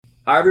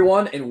Hi,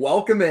 everyone, and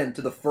welcome in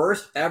to the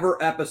first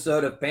ever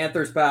episode of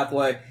Panthers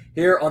Pathway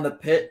here on the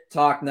Pitt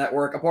Talk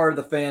Network, a part of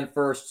the Fan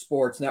First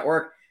Sports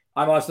Network.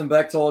 I'm Austin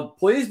Bechtold,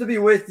 pleased to be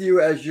with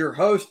you as your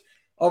host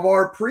of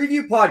our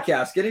preview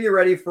podcast, getting you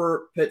ready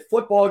for Pitt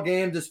football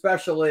games,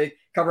 especially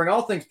covering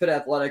all things Pitt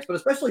athletics, but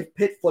especially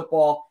Pitt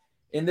football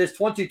in this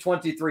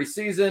 2023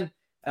 season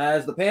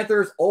as the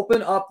Panthers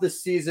open up the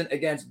season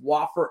against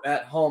Wofford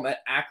at home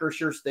at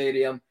Acrisure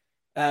Stadium,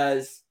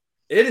 as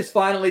it is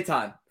finally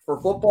time for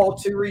football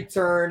to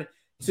return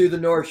to the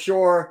North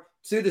Shore,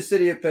 to the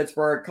city of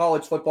Pittsburgh.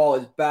 College football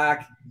is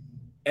back,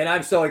 and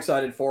I'm so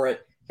excited for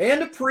it. And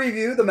to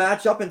preview the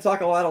matchup and talk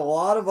about a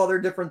lot of other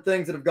different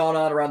things that have gone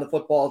on around the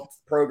football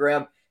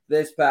program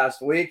this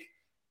past week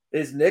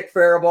is Nick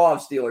Faribaugh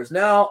of Steelers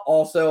Now,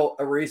 also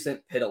a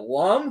recent Pitt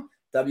alum,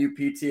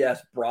 WPTS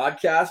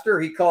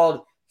broadcaster. He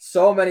called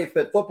so many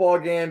Pitt football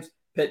games,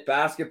 Pitt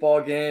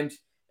basketball games,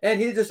 and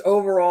he just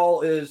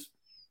overall is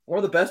one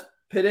of the best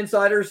Pitt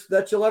insiders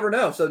that you'll ever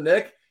know. So,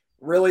 Nick,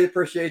 really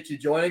appreciate you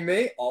joining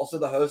me. Also,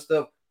 the host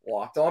of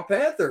Locked On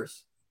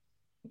Panthers.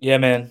 Yeah,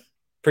 man.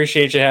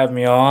 Appreciate you having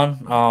me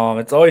on.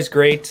 It's always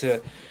great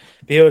to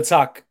be able to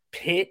talk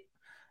Pitt.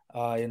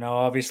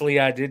 Obviously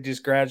I did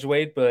just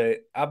graduate, but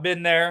I've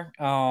been there.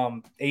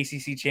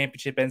 ACC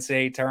championship,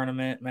 NCAA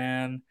tournament,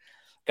 man.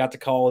 Got to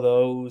call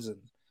those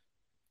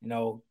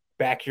and,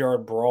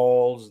 backyard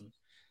brawls.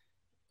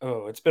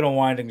 And, it's been a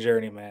winding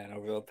journey, man,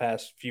 over the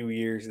past few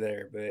years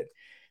there. But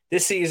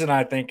this season,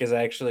 I think, is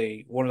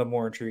actually one of the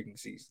more intriguing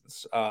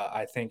seasons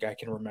I think I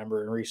can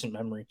remember in recent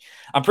memory.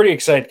 I'm pretty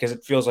excited because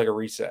it feels like a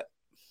reset.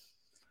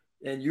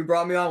 And you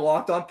brought me on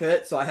Locked On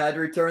Pitt, so I had to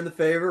return the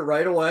favor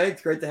right away.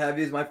 It's great to have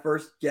you as my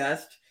first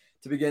guest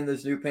to begin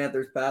this new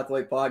Panthers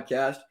Pathway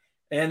podcast.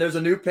 And there's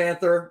a new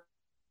Panther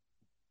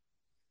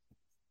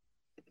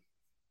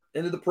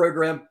into the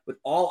program with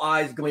all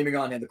eyes gleaming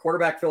on him. The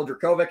quarterback, Phil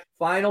Dracovic,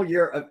 final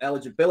year of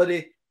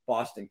eligibility,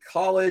 Boston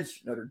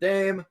College, Notre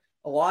Dame.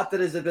 A lot that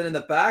has been in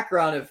the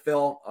background of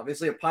Phil,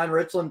 obviously a Pine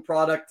Richland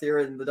product here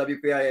in the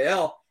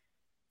WPIAL.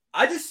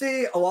 I just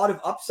see a lot of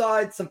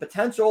upside, some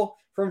potential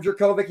from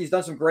Dracovic. He's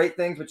done some great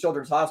things with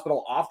Children's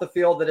Hospital off the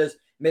field that has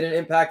made an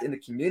impact in the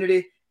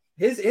community.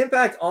 His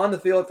impact on the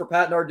field for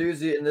Pat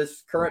Narduzzi and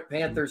this current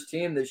Panthers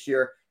team this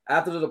year,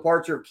 after the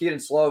departure of Keaton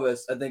Slovis,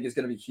 I think is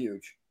going to be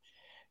huge.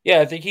 Yeah,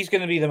 I think he's going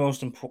to be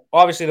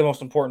obviously the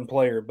most important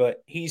player,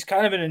 but he's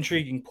kind of an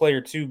intriguing player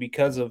too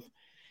because of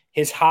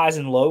his highs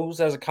and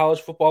lows as a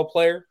college football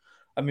player.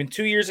 I mean,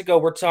 2 years ago,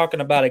 we're talking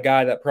about a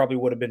guy that probably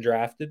would have been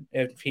drafted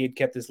if he had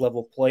kept his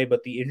level of play,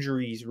 but the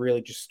injuries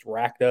really just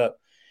racked up.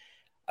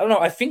 I don't know.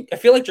 I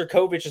feel like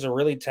Dracovic is a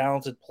really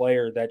talented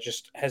player that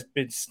just has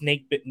been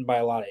snake bitten by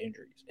a lot of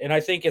injuries, and I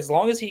think as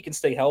long as he can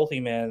stay healthy,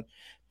 man,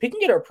 he can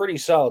get a pretty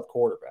solid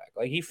quarterback.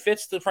 Like he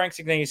fits the Frank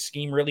Signe's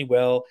scheme really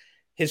well.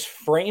 His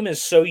frame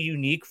is so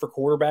unique for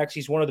quarterbacks.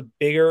 He's one of the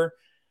bigger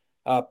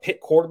Pitt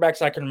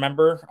quarterbacks I can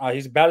remember.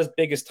 He's about as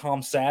big as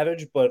Tom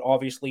Savage, but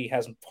obviously he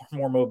has far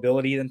more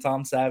mobility than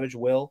Tom Savage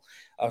will.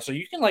 So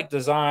you can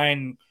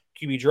design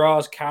QB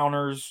draws,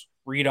 counters,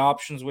 read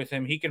options with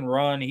him. He can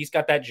run. He's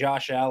got that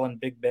Josh Allen,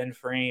 Big Ben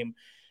frame.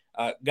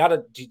 Got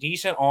a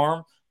decent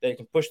arm that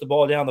can push the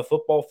ball down the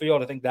football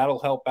field. I think that'll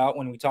help out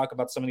when we talk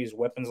about some of these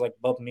weapons like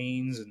Bub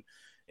Means and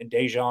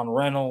Dejon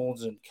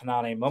Reynolds and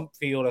Kanane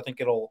Mumpfield. I think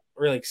it'll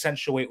really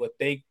accentuate what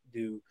they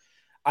do.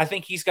 I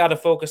think he's got to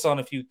focus on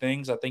a few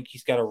things. I think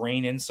he's got to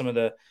rein in some of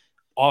the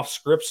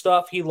off-script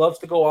stuff. He loves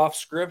to go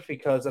off-script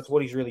because that's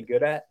what he's really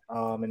good at.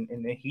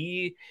 And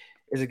he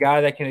is a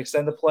guy that can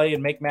extend the play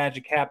and make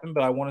magic happen,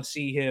 but I want to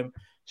see him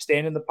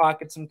stand in the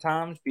pocket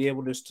sometimes, be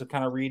able just to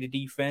kind of read a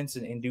defense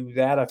and do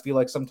that. I feel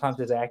like sometimes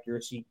his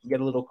accuracy can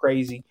get a little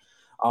crazy.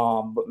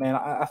 But, man,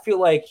 I feel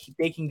like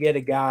they can get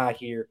a guy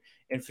here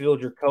in Phil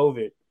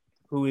Dracovic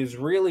who is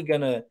really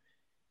going to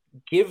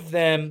give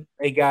them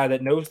a guy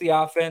that knows the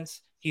offense.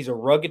 He's a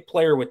rugged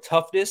player with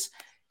toughness.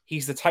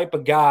 He's the type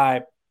of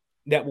guy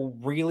that will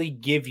really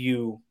give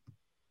you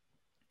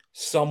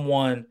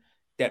someone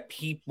that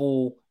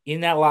people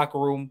in that locker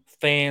room,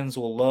 fans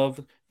will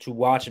love to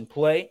watch and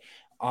play.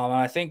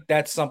 I think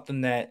that's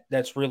something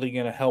that's really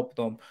going to help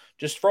them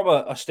just from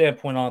a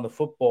standpoint on the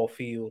football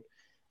field.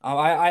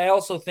 I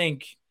also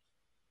think,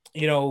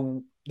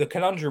 the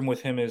conundrum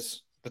with him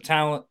is the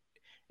talent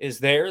is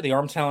there. The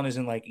arm talent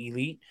isn't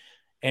elite.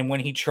 And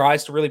when he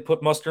tries to really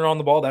put mustard on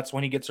the ball, that's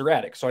when he gets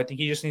erratic. So I think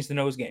he just needs to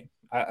know his game.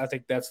 I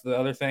think that's the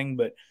other thing.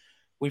 But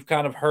we've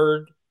kind of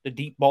heard the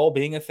deep ball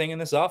being a thing in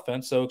this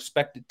offense, so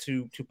expect it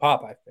to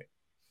pop, I think.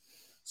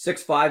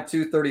 6'5",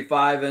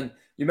 235. And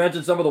you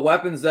mentioned some of the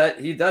weapons that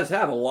he does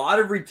have. A lot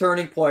of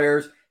returning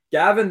players.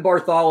 Gavin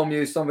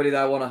Bartholomew is somebody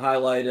that I want to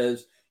highlight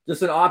as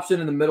just an option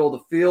in the middle of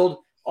the field.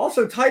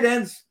 Also, tight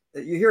ends,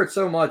 you hear it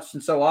so much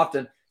and so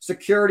often,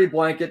 security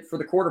blanket for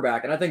the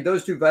quarterback. And I think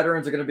those two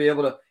veterans are going to be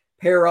able to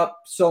pair up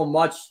so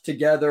much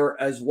together,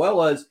 as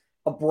well as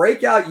a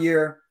breakout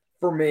year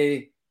for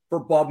me, for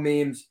Bub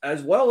Memes,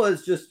 as well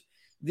as just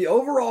the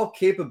overall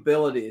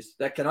capabilities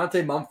that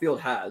Kanane Mumpfield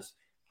has.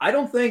 I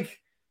don't think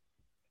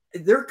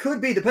there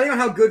could be, depending on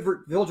how good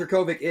Phil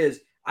Dracovic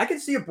is, I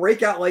could see a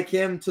breakout like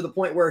him to the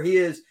point where he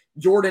is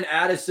Jordan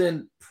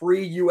Addison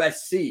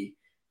pre-USC,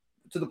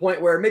 to the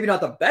point where maybe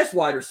not the best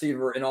wide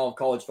receiver in all of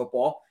college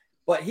football,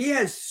 but he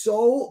has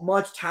so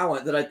much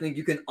talent that I think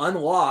you can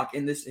unlock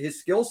in his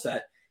skill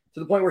set to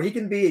the point where he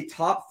can be a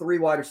top 3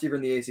 wide receiver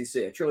in the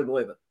ACC. I truly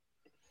believe it.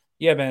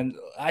 Yeah, man.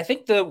 I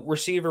think the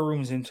receiver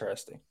room is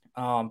interesting.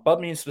 Bud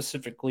Means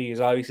specifically is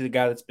obviously the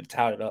guy that's been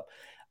touted up.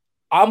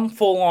 I'm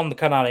full on the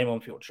Kanade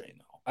Mumfield train,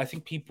 though. I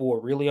think people are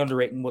really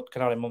underrating what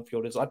Kanade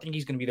Mumfield is. I think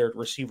he's going to be their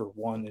receiver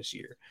 1 this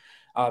year.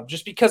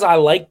 Just because I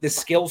like the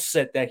skill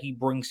set that he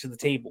brings to the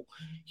table.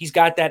 He's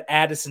got that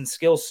Addison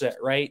skill set,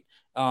 right?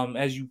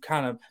 As you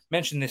kind of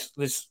mentioned,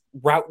 this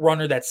route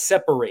runner that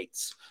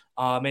separates.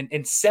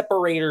 And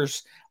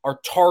separators are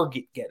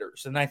target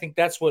getters. And I think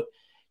that's what,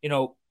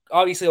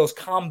 obviously those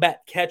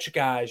combat catch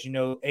guys,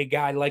 a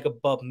guy like a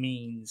Bub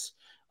Means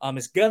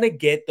is going to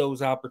get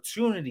those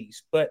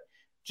opportunities. But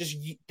just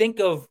think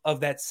of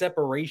that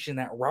separation,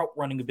 that route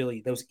running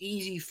ability, those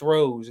easy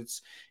throws.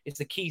 It's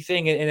the key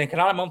thing. And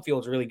Kanade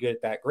Mumfield is really good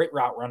at that. Great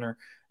route runner.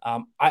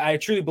 I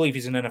truly believe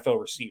he's an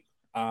NFL receiver.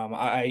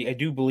 I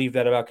do believe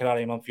that about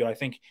Kanade Mumfield. I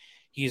think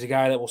he's a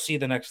guy that will see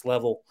the next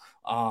level.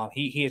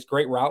 He has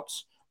great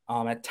routes.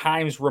 At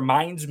times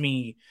reminds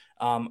me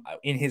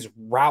in his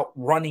route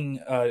running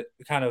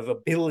kind of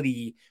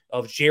ability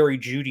of Jerry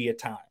Jeudy at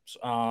times.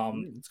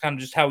 It's kind of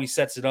just how he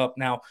sets it up.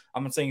 Now,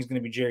 I'm not saying he's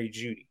going to be Jerry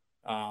Jeudy,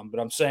 but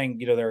I'm saying,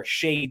 there are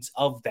shades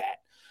of that.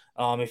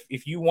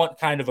 If you want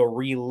kind of a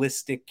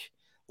realistic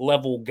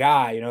level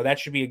guy, that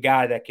should be a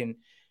guy that can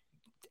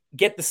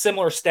get the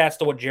similar stats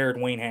to what Jared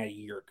Wayne had a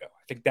year ago.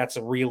 I think that's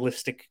a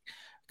realistic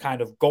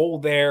kind of goal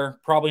there.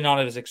 Probably not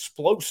as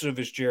explosive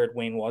as Jared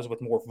Wayne was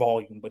with more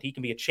volume, but he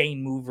can be a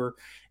chain mover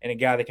and a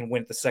guy that can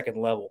win at the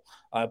second level.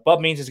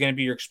 Bub Means is going to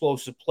be your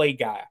explosive play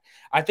guy.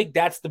 I think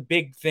that's the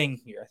big thing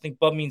here. I think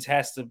Bub Means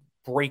has to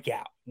break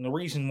out. And the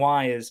reason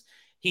why is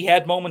he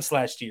had moments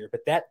last year,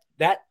 but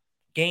that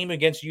game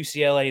against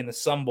UCLA in the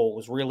Sun Bowl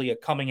was really a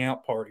coming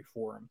out party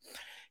for him.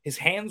 His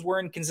hands were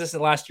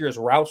inconsistent last year. His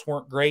routes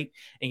weren't great,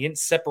 and he didn't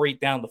separate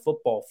down the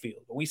football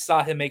field. But we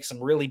saw him make some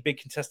really big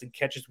contested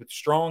catches with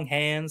strong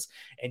hands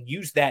and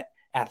use that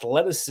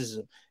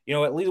athleticism.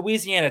 At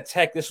Louisiana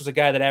Tech, this was a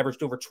guy that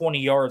averaged over 20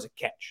 yards a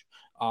catch.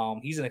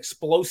 He's an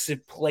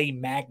explosive play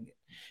magnet.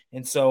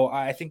 And so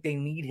I think they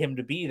need him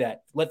to be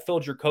that. Let Phil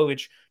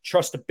Jurkovec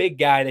trust a big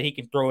guy that he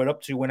can throw it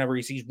up to whenever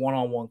he sees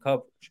one-on-one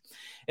coverage.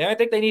 And I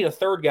think they need a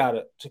third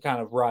guy to kind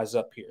of rise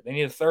up here. They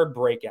need a third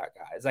breakout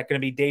guy. Is that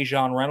going to be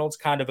Dejon Reynolds,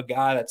 kind of a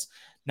guy that's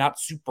not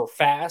super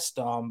fast,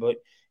 but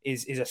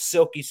is a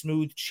silky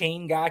smooth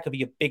chain guy, could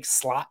be a big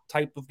slot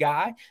type of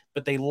guy,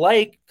 but they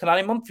like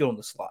Kanade Mumfield in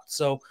the slot.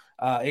 So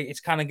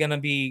it's kind of going to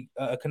be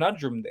a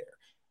conundrum there.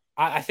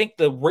 I think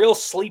the real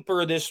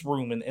sleeper of this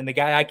room, and the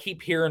guy I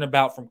keep hearing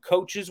about from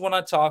coaches when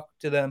I talk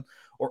to them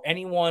or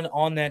anyone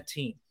on that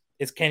team,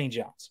 is Kenny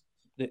Johnson.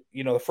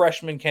 The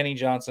freshman Kenny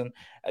Johnson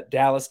at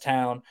Dallas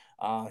Town.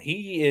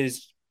 He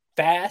is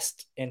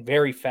fast and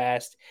very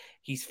fast.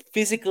 He's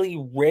physically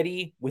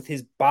ready with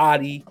his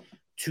body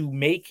to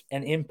make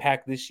an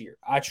impact this year.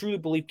 I truly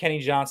believe Kenny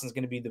Johnson is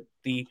going to be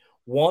the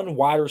one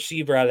wide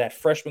receiver out of that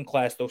freshman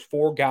class, those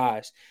 4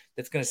 guys,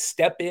 that's going to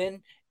step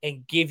in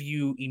and give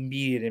you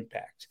immediate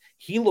impact.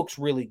 He looks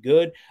really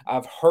good.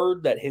 I've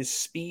heard that his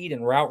speed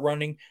and route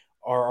running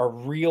are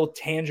real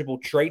tangible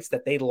traits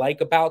that they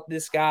like about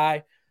this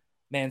guy.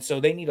 Man, so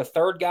they need a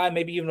third guy,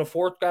 maybe even a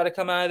fourth guy to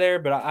come out of there.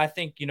 But I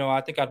think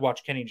I'd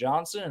watch Kenny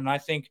Johnson, and I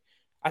think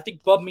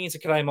Bub Means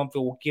and Kanade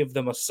Mumfield will give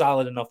them a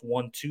solid enough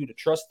 1-2 to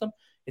trust them.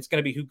 It's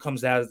going to be who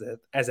comes out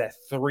as a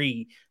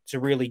 3 to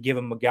really give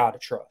them a guy to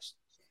trust.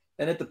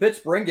 And at the Pitt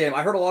spring game,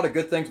 I heard a lot of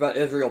good things about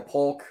Israel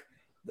Polk,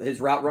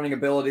 his route running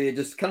ability,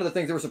 just kind of the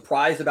things they were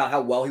surprised about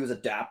how well he was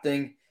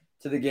adapting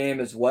to the game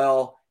as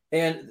well.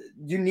 And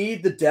you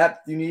need the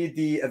depth, you need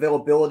the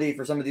availability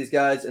for some of these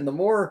guys, and the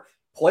more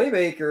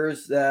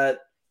playmakers that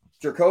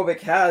Jurkovec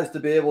has to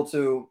be able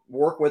to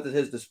work with at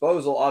his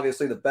disposal,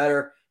 obviously the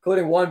better,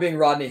 including one being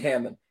Rodney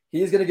Hammond.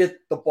 He's going to get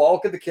the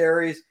bulk of the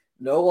carries.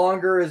 No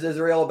longer is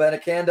Israel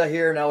Abanikanda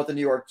here now with the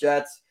New York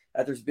Jets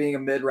after being a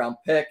mid-round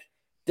pick.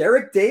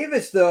 Derek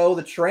Davis, though,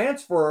 the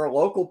transfer,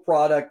 local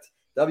product,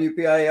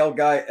 WPIL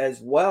guy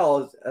as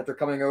well, after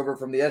coming over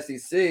from the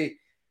SEC,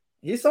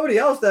 he's somebody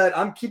else that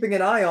I'm keeping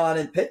an eye on,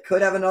 and Pitt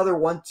could have another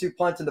 1-2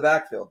 punt in the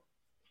backfield.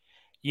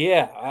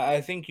 Yeah,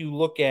 I think you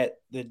look at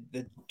the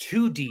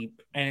 2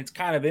 deep, and it's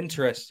kind of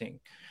interesting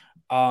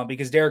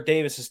because Derek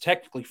Davis is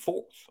technically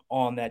 4th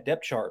on that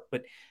depth chart,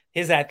 but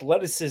his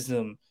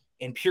athleticism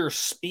and pure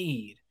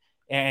speed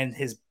and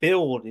his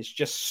build is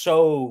just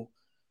so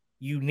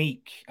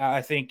unique,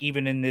 I think,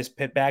 even in this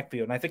Pitt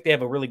backfield. And I think they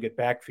have a really good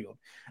backfield.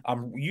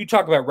 You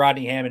talk about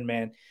Rodney Hammond,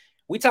 man.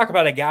 We talk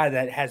about a guy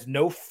that has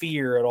no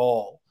fear at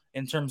all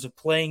in terms of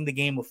playing the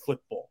game of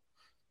football.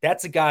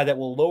 That's a guy that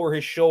will lower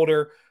his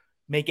shoulder,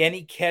 make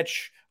any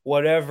catch,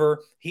 whatever.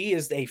 He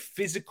is a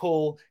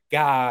physical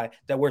guy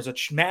that wears a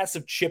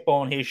massive chip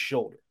on his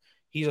shoulder.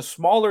 He's a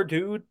smaller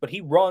dude, but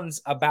he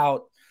runs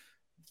about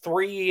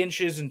 3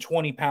 inches and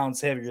 20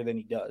 pounds heavier than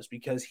he does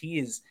because he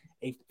is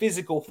a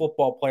physical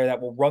football player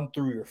that will run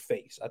through your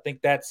face. I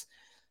think that's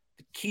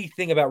the key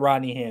thing about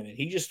Rodney Hammond.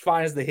 He just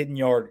finds the hidden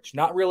yardage.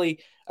 Not really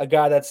a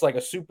guy that's like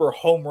a super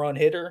home run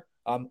hitter.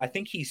 I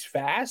think he's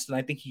fast and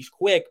I think he's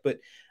quick, but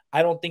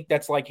I don't think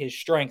that's like his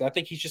strength. I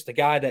think he's just a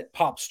guy that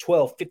pops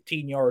 12,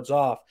 15 yards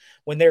off.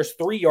 When there's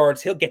 3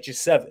 yards, he'll get you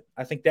 7.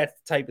 I think that's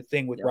the type of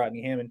thing with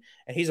Rodney Hammond.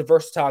 And he's a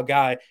versatile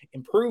guy,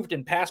 improved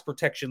in pass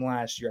protection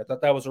last year. I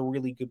thought that was a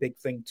really good big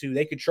thing, too.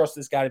 They could trust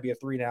this guy to be a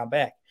 3-down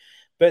back.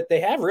 But they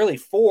have really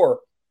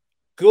 4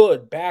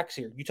 good backs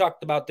here. You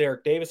talked about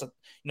Derek Davis,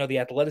 the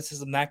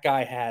athleticism that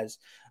guy has.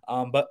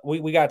 But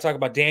we got to talk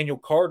about Daniel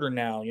Carter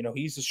now.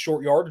 He's a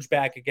short yardage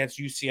back against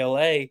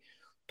UCLA.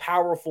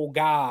 Powerful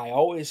guy,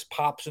 always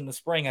pops in the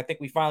spring. I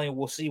think we finally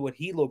will see what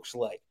he looks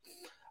like.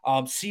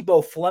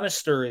 Sibo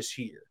Flemister is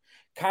here.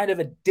 Kind of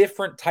a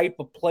different type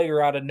of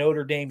player out of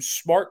Notre Dame.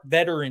 Smart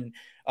veteran,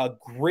 a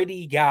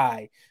gritty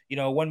guy.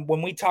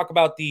 When we talk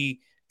about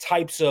the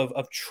types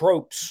of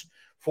tropes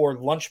for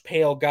lunch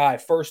pail guy,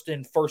 first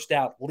in, first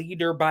out,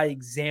 leader by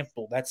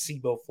example, that's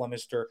Sibo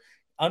Flemister.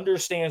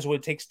 Understands what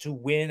it takes to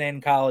win in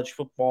college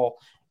football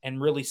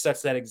and really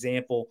sets that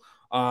example.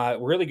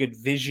 Really good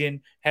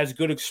vision, has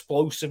good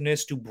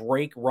explosiveness to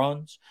break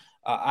runs.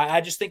 I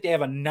just think they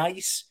have a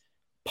nice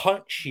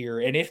punch here.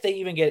 And if they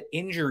even get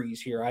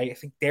injuries here, I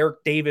think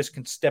Derek Davis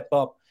can step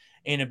up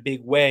in a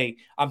big way.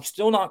 I'm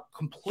still not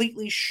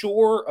completely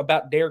sure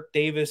about Derek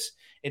Davis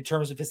in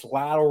terms of his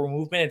lateral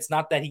movement. It's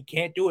not that he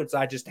can't do it.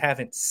 I just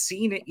haven't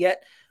seen it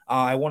yet.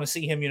 I want to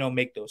see him,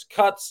 make those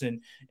cuts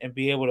and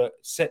be able to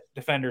set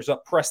defenders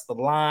up, press the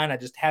line. I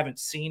just haven't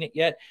seen it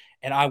yet.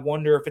 And I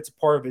wonder if it's a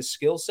part of his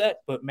skill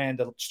set. But, man,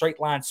 the straight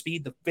line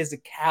speed, the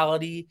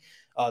physicality,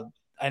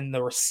 and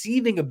the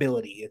receiving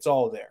ability, it's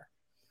all there.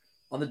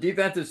 On the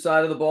defensive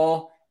side of the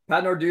ball,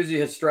 Pat Narduzzi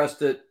has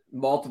stressed it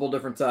multiple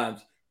different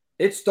times.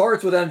 It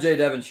starts with MJ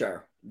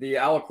Devonshire, the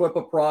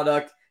Aliquippa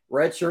product,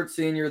 redshirt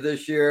senior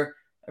this year.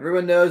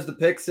 Everyone knows the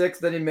pick 6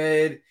 that he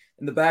made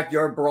in the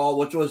backyard brawl,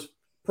 which was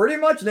pretty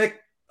much,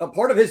 Nick, a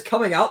part of his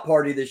coming out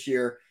party this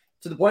year,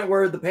 to the point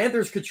where the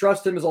Panthers could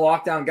trust him as a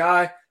lockdown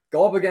guy,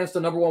 go up against a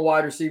number 1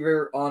 wide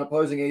receiver on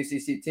opposing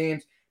ACC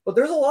teams. But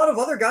there's a lot of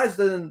other guys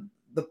in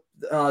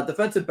the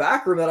defensive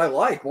back room that I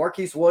like.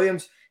 Marquise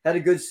Williams had a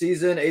good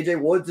season. A.J.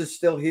 Woods is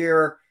still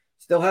here.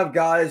 Still have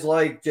guys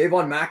like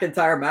Javon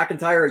McIntyre.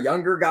 McIntyre, a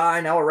younger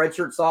guy, now a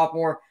redshirt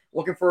sophomore,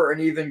 looking for an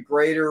even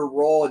greater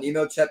role, an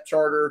emo chip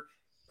charter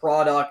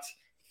product.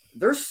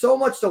 There's so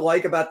much to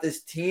like about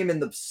this team in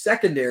the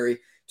secondary,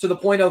 to the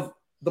point of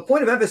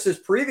emphasis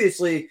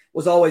previously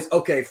was always,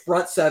 okay,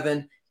 front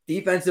 7,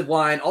 defensive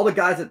line, all the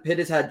guys that Pitt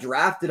has had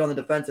drafted on the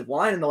defensive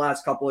line in the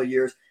last couple of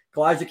years.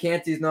 Kalijah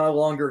Cansey is no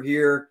longer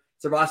here.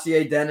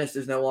 Servassier Dennis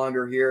is no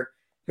longer here.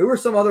 Who are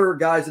some other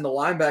guys in the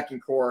linebacking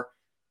core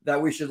that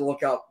we should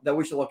look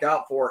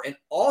out for? And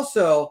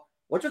also,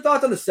 what's your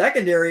thoughts on the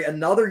secondary?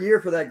 Another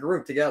year for that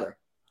group together.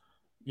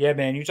 Yeah,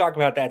 man, you talk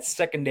about that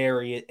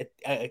secondary,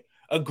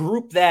 a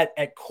group that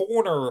at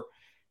corner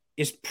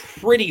is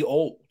pretty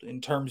old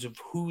in terms of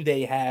who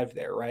they have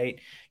there, right?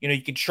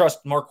 You can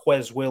trust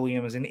Marquez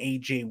Williams and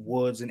A.J.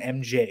 Woods and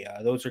MJ.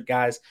 Those are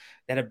guys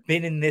that have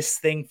been in this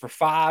thing for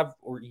 5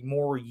 or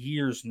more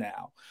years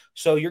now.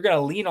 So you're going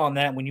to lean on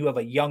that when you have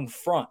a young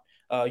front,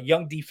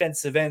 young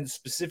defensive ends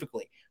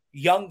specifically,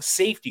 young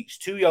safeties,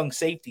 2 young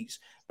safeties.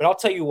 But I'll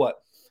tell you what,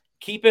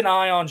 keep an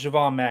eye on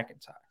Javon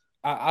McIntyre.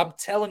 I'm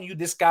telling you,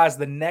 this guy's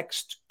the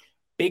next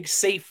big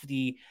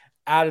safety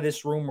out of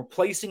this room,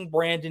 replacing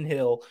Brandon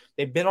Hill.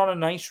 They've been on a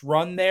nice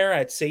run there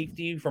at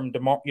safety from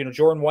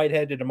Jordan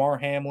Whitehead to DeMar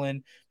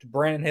Hamlin to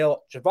Brandon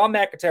Hill. Javon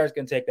McIntyre is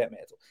going to take that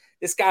mantle.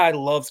 This guy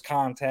loves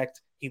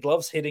contact. He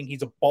loves hitting.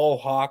 He's a ball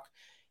hawk.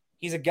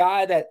 He's a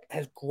guy that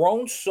has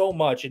grown so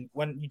much. And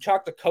when you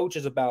talk to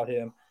coaches about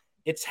him,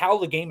 it's how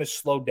the game has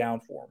slowed down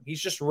for him.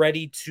 He's just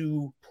ready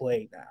to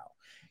play now.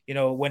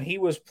 When he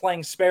was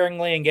playing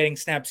sparingly and getting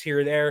snaps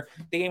here or there,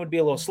 the game would be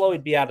a little slow.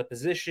 He'd be out of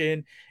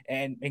position,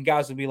 and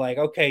guys would be like,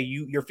 okay,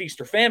 you're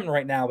feast or famine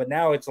right now, but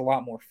now it's a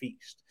lot more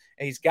feast.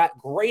 And he's got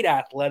great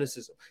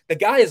athleticism. The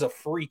guy is a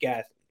freak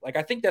athlete. Like,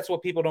 I think that's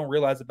what people don't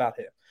realize about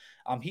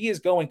him. He is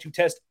going to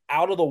test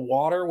out of the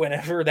water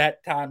whenever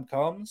that time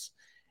comes,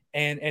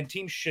 and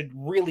teams should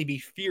really be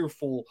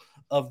fearful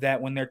of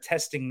that when they're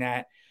testing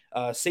that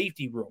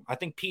safety room. I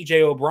think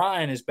PJ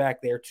O'Brien is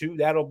back there too.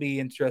 That'll be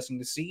interesting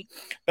to see.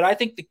 But I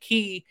think the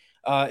key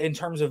in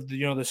terms of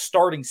the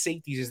starting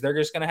safeties is they're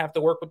just going to have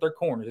to work with their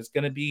corners. It's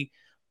going to be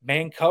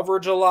man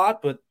coverage a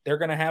lot, but they're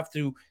going to have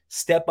to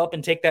step up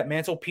and take that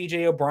mantle.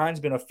 PJ O'Brien's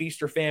been a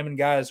feast or famine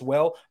guy as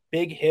well.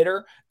 Big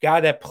hitter, guy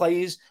that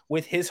plays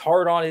with his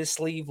heart on his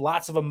sleeve,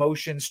 lots of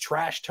emotions,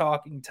 trash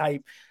talking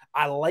type.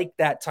 I like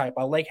that type.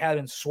 I like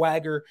having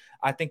swagger.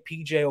 I think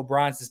PJ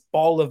O'Brien's this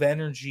ball of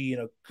energy in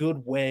a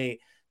good way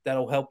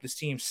that'll help this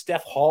team.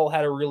 Steph Hall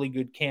had a really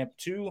good camp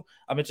too.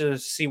 I'm interested to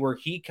see where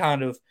he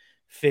kind of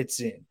fits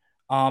in.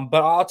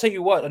 But I'll tell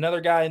you what, another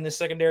guy in this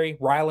secondary,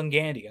 Rylan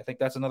Gandy. I think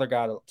that's another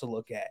guy to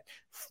look at.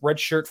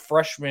 Redshirt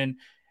freshman.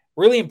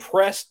 Really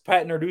impressed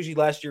Pat Narduzzi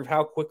last year of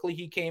how quickly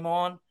he came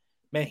on.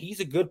 Man, he's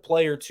a good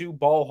player too,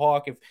 ball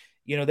hawk.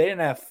 They didn't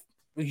have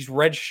these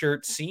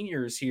redshirt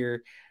seniors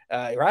here.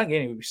 Ryan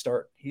Gainey would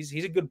start. He's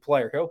a good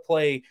player. He'll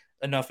play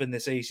enough in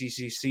this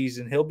ACC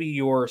season. He'll be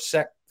your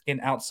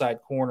second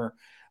outside corner,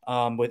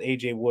 with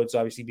AJ Woods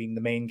obviously being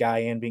the main guy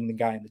and being the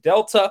guy in the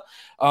Delta.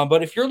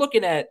 But if you're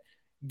looking at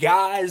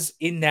guys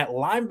in that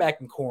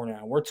linebacking core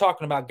now, we're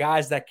talking about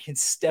guys that can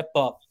step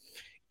up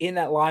in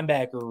that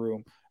linebacker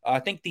room. I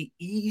think the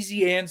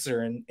easy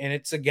answer, and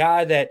it's a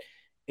guy that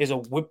is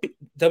a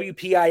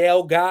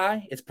WPIL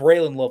guy, it's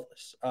Braylon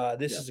Lovelace.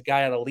 This is a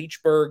guy out of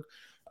Leechburg,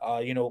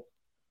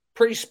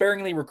 pretty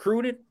sparingly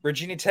recruited.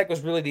 Virginia Tech was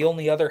really the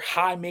only other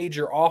high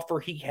major offer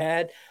he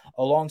had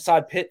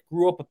alongside Pitt.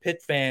 Grew up a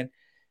Pitt fan.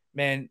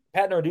 Man,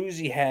 Pat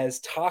Narduzzi has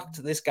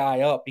talked this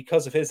guy up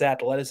because of his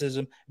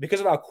athleticism, because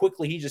of how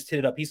quickly he just hit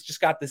it up. He's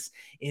just got this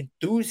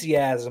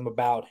enthusiasm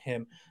about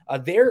him.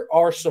 There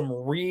are some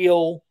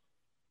real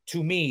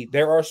Servastier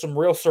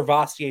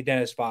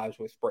Dennis vibes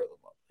with Braylon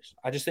Lovelace.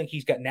 I just think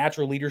he's got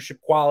natural leadership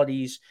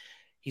qualities.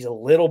 He's a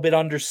little bit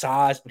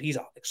undersized, but he's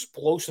an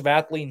explosive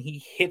athlete, and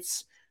he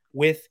hits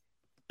with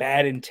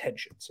bad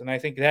intentions. And I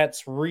think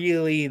that's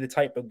really the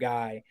type of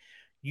guy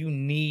you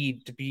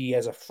need to be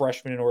as a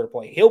freshman in order to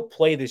play. He'll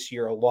play this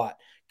year a lot.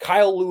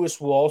 Kyle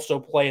Lewis will also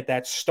play at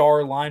that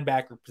star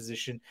linebacker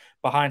position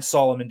behind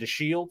Solomon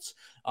DeShields.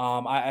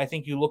 I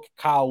think you look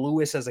at Kyle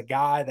Lewis as a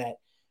guy that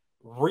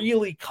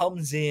really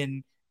comes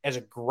in as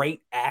a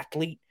great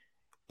athlete,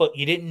 but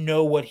you didn't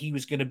know what he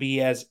was going to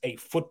be as a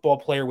football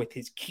player with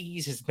his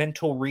keys, his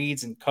mental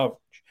reads, and coverage.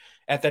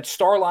 At that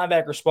star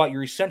linebacker spot,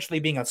 you're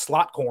essentially being a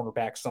slot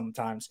cornerback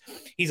sometimes.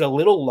 He's a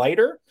little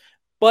lighter,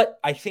 but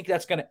I think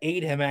that's going to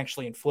aid him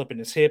actually in flipping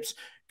his hips,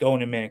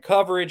 going in man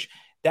coverage.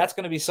 That's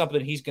going to be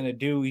something he's going to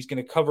do. He's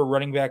going to cover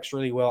running backs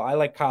really well. I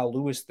like Kyle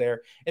Lewis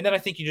there. And then I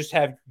think you just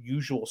have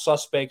usual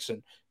suspects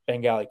and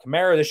Bengali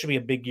Kamara. This should be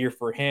a big year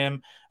for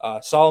him.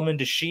 Solomon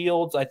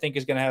DeShields, I think,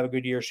 is going to have a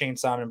good year. Shane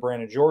Simon,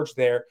 Brandon George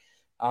there.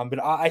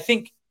 But I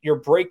think your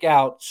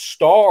breakout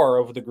star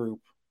of the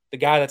group, the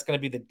guy that's going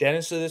to be the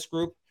dentist of this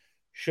group,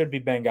 should be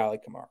Bengali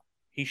Kamara.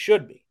 He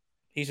should be.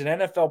 He's an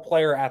NFL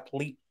player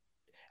athletically.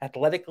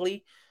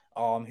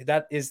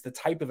 That is the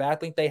type of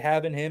athlete they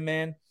have in him,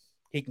 man.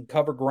 He can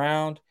cover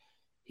ground.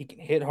 He can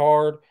hit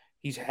hard.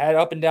 He's had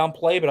up and down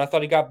play, but I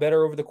thought he got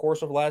better over the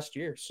course of last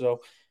year.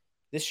 So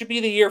this should be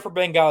the year for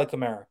Bengali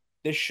Kamara.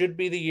 This should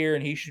be the year,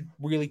 and he should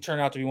really turn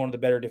out to be one of the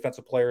better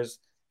defensive players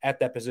at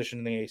that position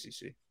in the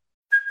ACC.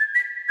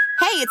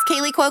 Hey, it's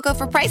Kaylee Cuoco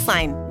for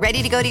Priceline.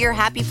 Ready to go to your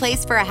happy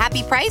place for a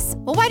happy price?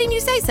 Well, why didn't you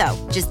say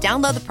so? Just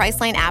download the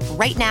Priceline app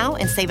right now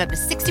and save up to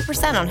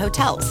 60% on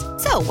hotels.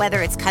 So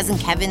whether it's Cousin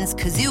Kevin's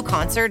Kazoo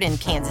Concert in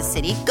Kansas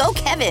City, go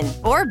Kevin,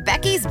 or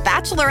Becky's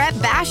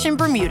Bachelorette Bash in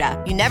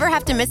Bermuda, you never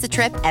have to miss a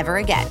trip ever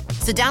again.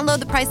 So download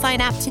the Priceline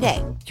app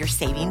today. Your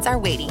savings are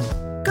waiting.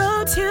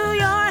 Go to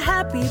your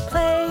happy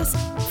place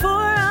for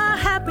a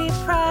happy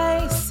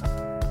price.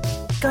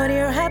 Go to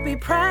your happy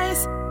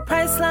price,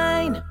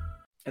 Priceline.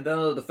 And then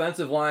on the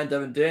defensive line,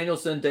 Devin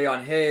Danielson,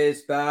 Deion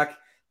Hayes back.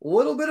 A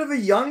little bit of a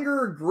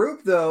younger group,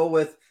 though,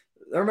 I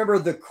remember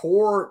the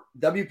core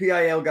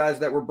WPIL guys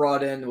that were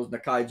brought in. It was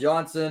Nakai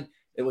Johnson.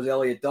 It was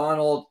Elliott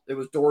Donald. It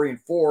was Dorian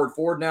Ford.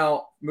 Ford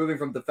now moving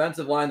from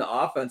defensive line to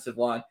offensive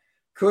line.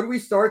 Could we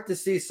start to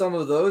see some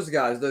of those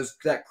guys,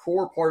 that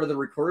core part of the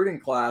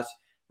recruiting class,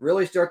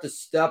 really start to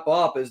step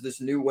up as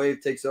this new wave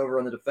takes over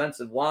on the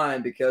defensive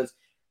line? Because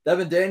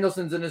Devin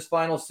Danielson's in his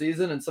final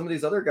season, and some of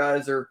these other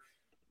guys are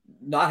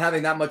not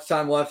having that much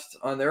time left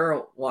on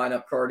their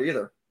lineup card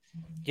either.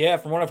 Yeah,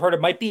 from what I've heard,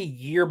 it might be a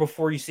year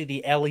before you see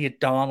the Elliott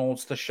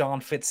Donalds, the Sean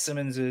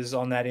Fitzsimmonses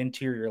on that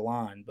interior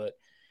line. But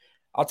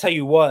I'll tell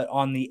you what,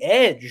 on the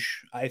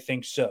edge, I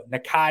think so.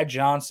 Nakai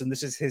Johnson,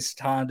 this is his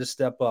time to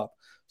step up.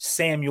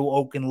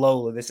 Samuel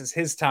Okunlola, this is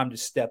his time to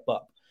step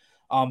up.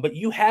 But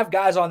you have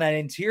guys on that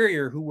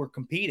interior who were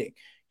competing.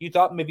 You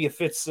thought maybe a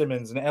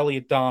Fitzsimmons and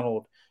Elliott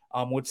Donald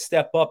would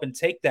step up and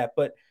take that.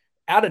 But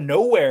out of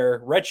nowhere,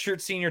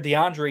 redshirt senior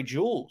DeAndre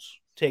Jules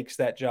takes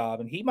that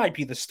job, and he might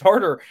be the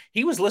starter.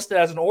 He was listed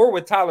as an or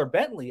with Tyler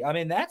Bentley. I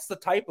mean, that's the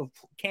type of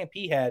camp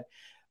he had.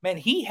 Man,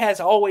 he has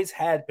always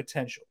had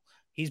potential.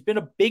 He's been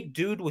a big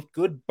dude with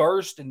good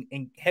burst and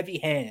heavy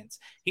hands.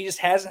 He just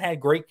hasn't had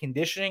great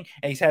conditioning,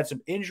 and he's had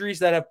some injuries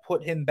that have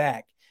put him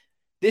back.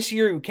 This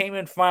year, he came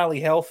in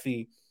finally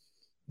healthy.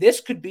 This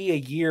could be a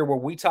year where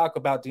we talk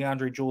about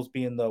DeAndre Jules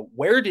being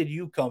where did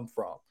you come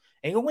from?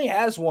 And he only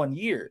has 1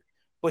 year.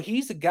 But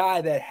he's a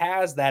guy that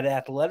has that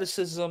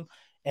athleticism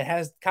and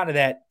has kind of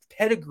that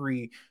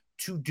pedigree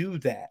to do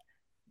that.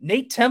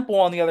 Nate Temple,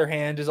 on the other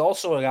hand, is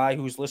also a guy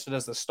who's listed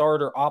as the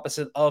starter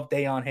opposite of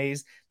Deion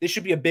Hayes. This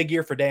should be a big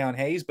year for Deion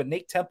Hayes, but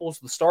Nate Temple's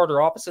the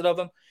starter opposite of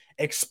him.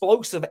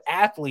 Explosive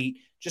athlete,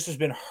 just has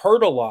been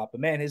hurt a lot.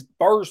 But, man, his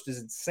burst is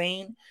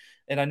insane.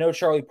 And I know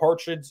Charlie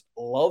Partridge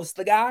loves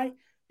the guy.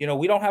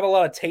 We don't have a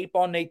lot of tape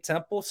on Nate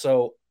Temple,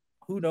 so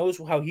who knows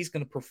how he's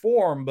going to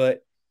perform,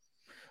 but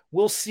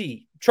we'll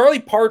see.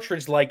 Charlie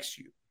Partridge likes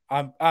you.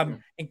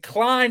 I'm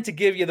inclined to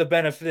give you the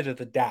benefit of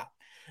the doubt.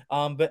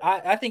 But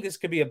I think this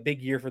could be a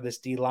big year for this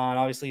D-line.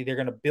 Obviously, they're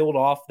going to build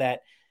off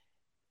that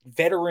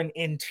veteran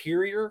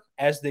interior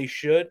as they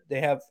should.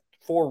 They have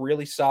 4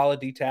 really solid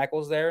D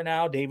tackles there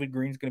now. David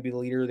Green's going to be the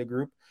leader of the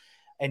group.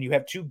 And you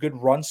have 2 good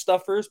run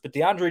stuffers, but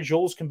DeAndre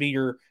Jules can be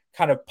your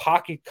kind of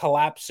pocket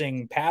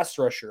collapsing pass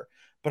rusher.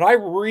 But I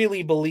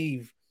really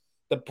believe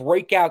the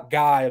breakout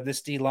guy of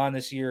this D-line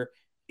this year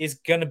is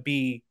going to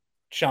be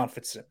Sean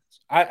Fitzsimmons.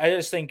 I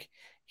just think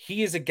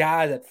he is a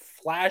guy that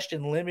flashed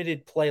in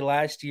limited play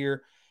last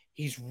year.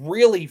 He's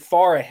really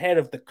far ahead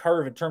of the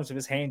curve in terms of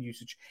his hand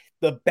usage.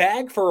 The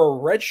bag for a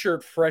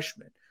redshirt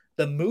freshman,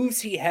 the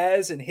moves he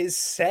has in his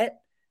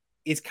set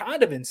is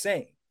kind of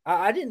insane.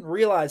 I didn't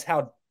realize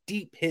how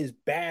deep his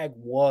bag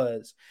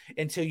was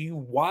until you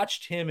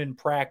watched him in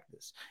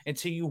practice,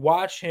 until you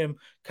watch him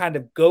kind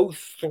of go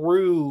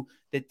through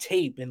the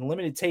tape and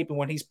limited tape, and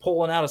when he's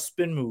pulling out a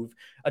spin move,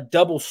 a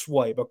double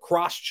swipe, a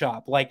cross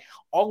chop, like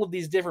all of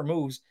these different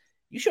moves.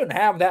 You shouldn't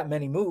have that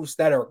many moves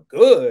that are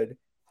good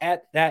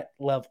at that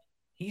level.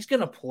 He's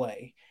going to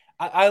play.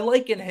 I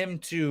liken him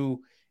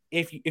to,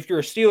 if you're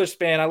a Steelers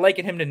fan, I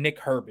liken him to Nick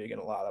Herbig in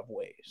a lot of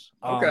ways.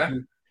 Okay.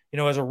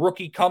 As a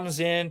rookie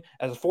comes in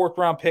as a 4th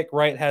round pick,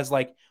 right, has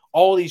like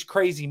all these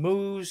crazy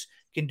moves,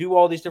 can do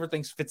all these different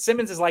things.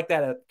 Fitzsimmons is like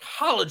that at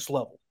college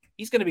level.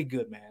 He's going to be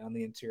good, man, on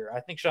the interior.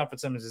 I think Sean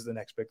Fitzsimmons is the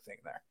next big thing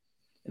there.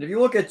 And if you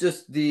look at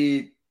just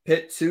the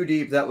Pitt 2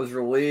 deep that was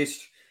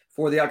released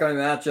for the upcoming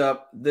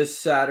matchup this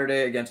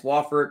Saturday against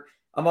Wofford,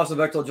 I'm Austin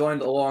Bechtel,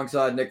 joined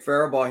alongside Nick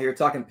Faribaugh here,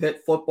 talking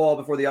Pitt football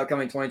before the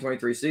upcoming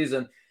 2023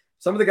 season.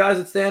 Some of the guys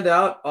that stand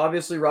out,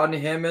 obviously Rodney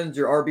Hammond,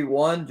 your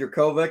RB1,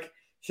 Jurkovic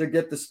should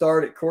get the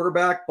start at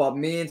quarterback. Bob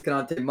Means,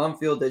 Kanante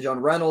Mumfield,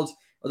 Dejon Reynolds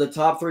are the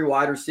top 3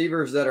 wide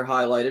receivers that are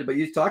highlighted. But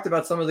you talked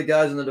about some of the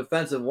guys in the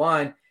defensive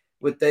line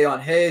with Dayon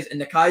Hayes, and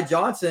Nakai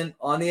Johnson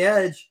on the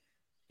edge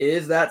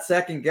is that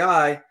second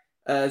guy,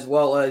 as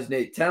well as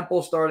Nate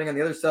Temple starting on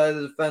the other side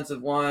of the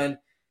defensive line.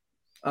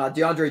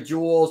 DeAndre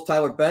Jules,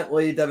 Tyler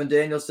Bentley, Devin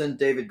Danielson,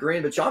 David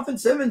Green. But Sean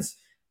Fitzsimmons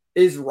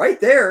is right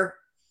there,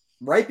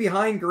 right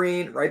behind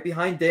Green, right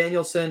behind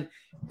Danielson,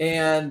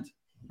 and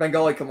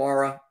Bengali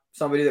Kamara,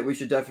 somebody that we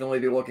should definitely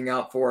be looking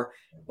out for.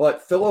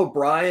 But Phil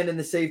O'Brien in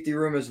the safety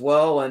room as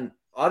well. And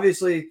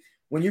obviously,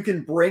 when you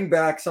can bring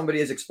back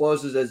somebody as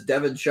explosive as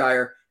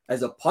Devonshire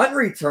as a punt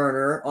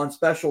returner on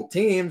special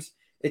teams,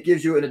 it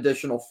gives you an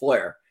additional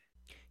flair.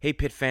 Hey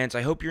Pitt fans,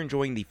 I hope you're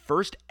enjoying the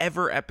first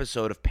ever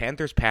episode of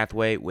Panthers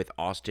Pathway with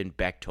Austin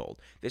Bechtold.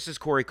 This is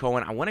Corey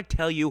Cohen. I want to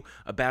tell you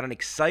about an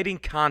exciting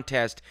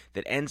contest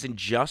that ends in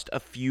just a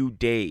few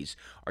days.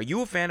 Are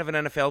you a fan of an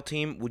NFL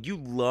team? Would you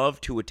love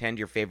to attend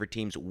your favorite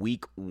team's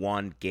Week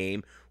 1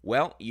 game?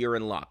 Well, you're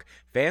in luck.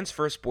 Fans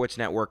First Sports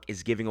Network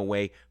is giving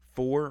away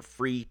 4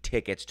 free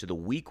tickets to the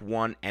Week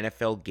 1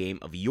 NFL game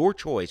of your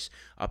choice,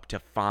 up to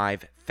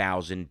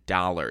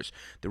 $5,000.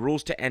 The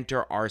rules to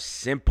enter are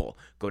simple.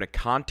 Go to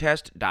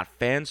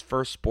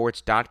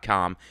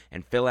contest.fansfirstsports.com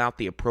and fill out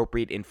the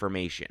appropriate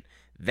information.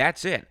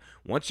 That's it.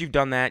 Once you've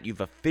done that, you've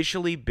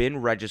officially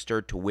been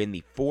registered to win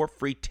the 4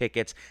 free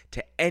tickets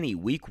to any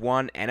Week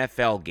 1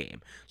 NFL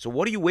game. So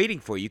what are you waiting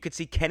for? You could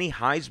see Kenny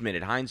Heisman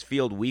at Heinz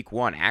Field Week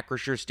 1,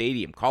 Acrisure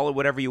Stadium. Call it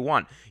whatever you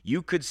want.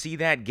 You could see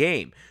that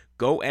game.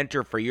 Go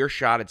enter for your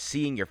shot at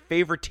seeing your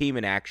favorite team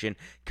in action.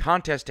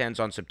 Contest ends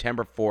on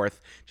September 4th.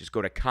 Just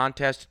go to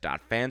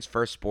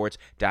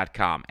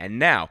contest.fansfirstsports.com. And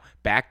now,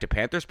 back to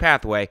Panthers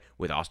Pathway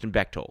with Austin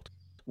Bechtold.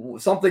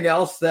 Something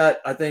else that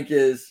I think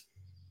is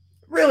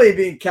really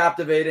being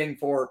captivating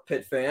for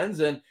Pitt fans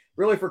and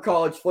really for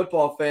college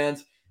football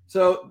fans.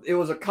 So it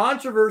was a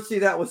controversy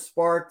that was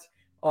sparked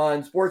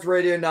on Sports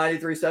Radio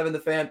 93.7 The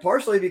Fan,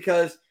 partially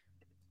because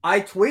I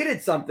tweeted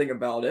something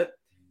about it.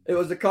 It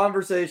was a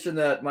conversation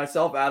that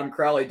myself, Adam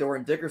Crowley,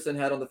 Doran Dickerson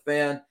had on The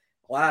Fan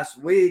last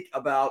week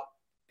about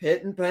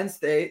Pitt and Penn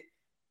State.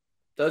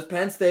 Does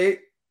Penn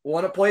State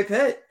want to play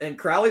Pitt? And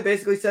Crowley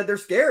basically said they're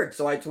scared.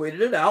 So I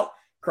tweeted it out.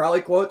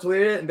 Crowley quote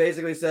tweeted it and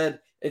basically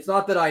said, it's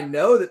not that I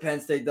know that Penn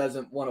State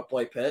doesn't want to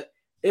play Pitt.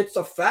 It's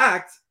a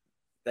fact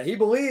that he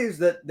believes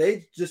that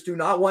they just do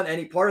not want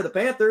any part of the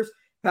Panthers.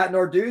 Pat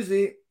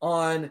Narduzzi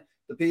on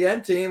the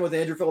PM team with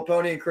Andrew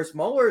Filipponi and Chris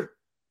Muller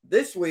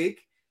this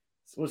week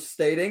was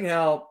stating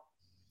how,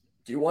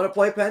 do you want to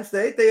play Penn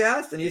State, they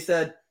asked? And he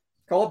said,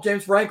 call up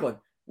James Franklin.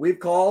 We've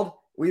called,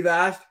 we've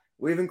asked,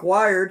 we've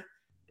inquired.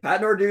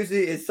 Pat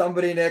Narduzzi is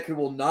somebody, Nick, who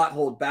will not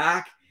hold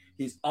back.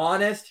 He's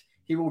honest.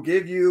 He will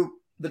give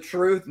you the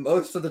truth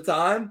most of the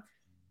time.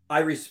 I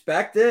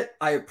respect it.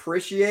 I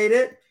appreciate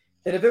it.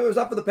 And if it was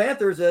up for the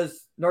Panthers,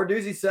 as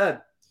Narduzzi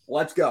said,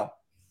 let's go.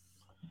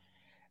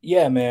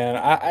 Yeah, man.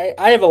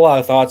 I have a lot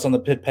of thoughts on the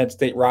Pitt-Penn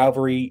State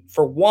rivalry.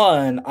 For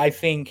one, I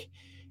think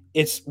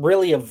it's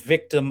really a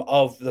victim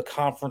of the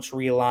conference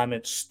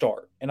realignment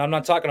start. And I'm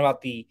not talking about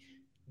the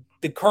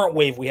current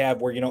wave we have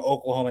where,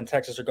 Oklahoma and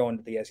Texas are going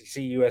to the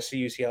SEC,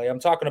 USC, UCLA. I'm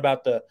talking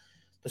about the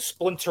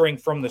splintering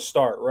from the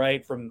start,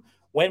 right? From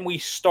when we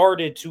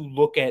started to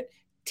look at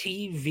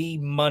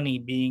TV money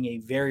being a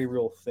very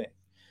real thing.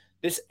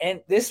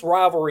 This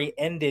rivalry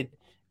ended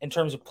in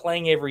terms of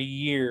playing every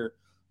year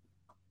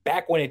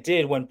back when it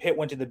did, when Pitt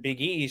went to the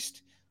Big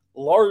East,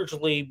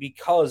 largely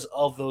because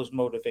of those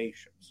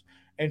motivations.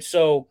 And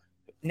so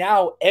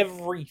now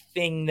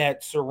everything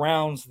that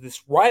surrounds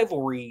this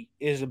rivalry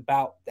is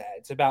about that.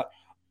 It's about,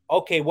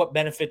 okay, what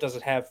benefit does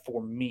it have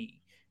for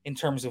me in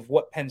terms of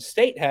what Penn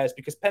State has?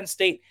 Because Penn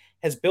State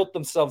has built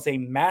themselves a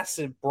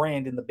massive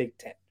brand in the Big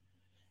Ten.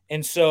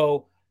 And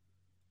so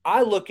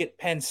I look at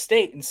Penn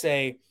State and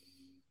say,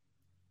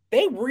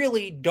 they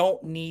really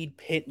don't need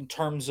Pitt in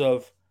terms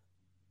of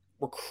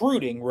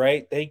recruiting,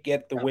 right? They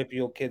get the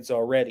WPIAL kids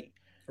already.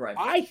 Right.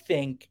 I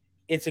think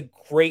it's a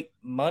great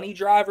money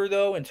driver,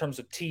 though, in terms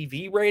of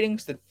TV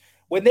ratings. That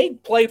when they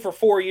played for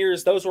 4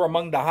 years, those were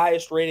among the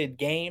highest rated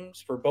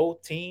games for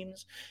both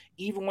teams.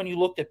 Even when you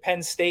looked at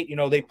Penn State,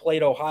 they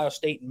played Ohio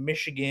State and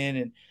Michigan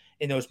and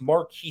in those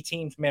marquee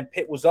teams, man,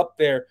 Pitt was up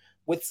there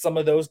with some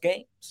of those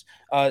games.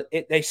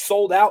 They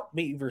sold out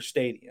Beaver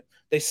Stadium.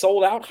 They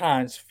sold out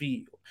Heinz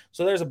Field.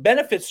 So there's a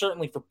benefit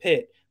certainly for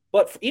Pitt.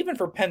 But even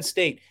for Penn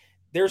State,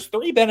 there's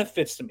 3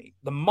 benefits to me.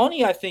 The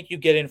money I think you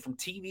get in from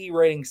TV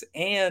ratings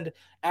and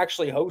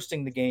actually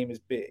hosting the game is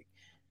big.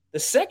 The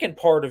second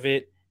part of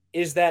it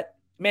is that,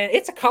 man,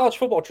 it's a college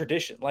football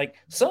tradition. Like,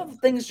 some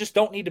things just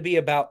don't need to be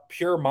about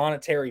pure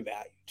monetary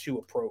value to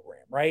a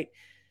program, right?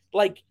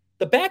 Like,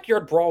 the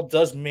backyard brawl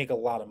does make a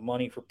lot of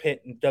money for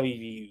Pitt and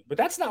WVU, but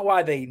that's not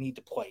why they need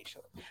to play each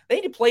other. They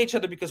need to play each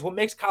other because what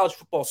makes college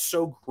football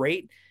so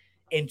great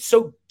and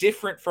so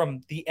different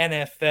from the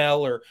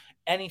NFL or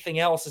anything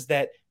else is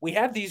that we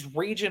have these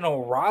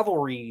regional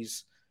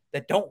rivalries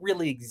that don't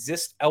really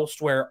exist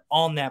elsewhere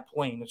on that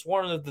plane. It's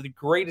one of the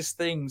greatest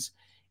things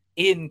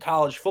in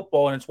college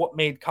football, and it's what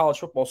made college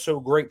football so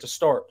great to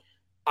start.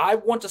 I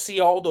want to see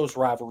all those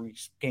rivalry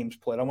games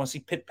played. I want to see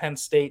Pitt, Penn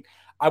State.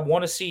 I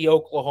want to see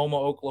Oklahoma,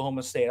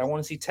 Oklahoma State. I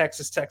want to see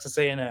Texas, Texas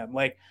A&M.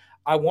 Like,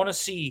 I want to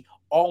see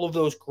all of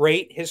those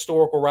great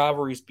historical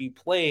rivalries be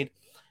played.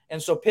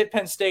 And so Pitt,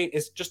 Penn State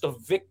is just a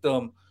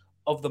victim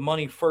of the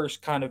money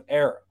first kind of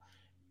era.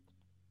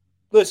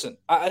 Listen,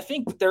 I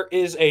think that there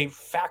is a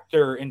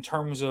factor in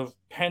terms of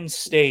Penn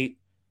State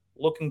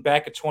looking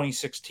back at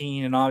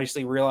 2016 and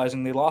obviously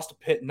realizing they lost to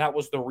Pitt, and that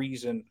was the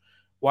reason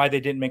why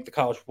they didn't make the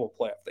college football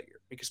playoff that year,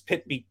 because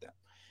Pitt beat them.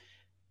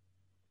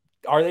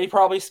 Are they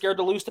probably scared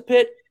to lose to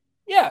Pitt?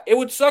 Yeah, it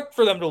would suck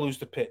for them to lose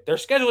to Pitt. They're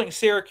scheduling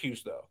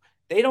Syracuse, though.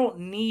 They don't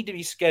need to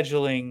be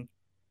scheduling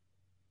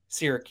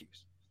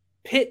Syracuse.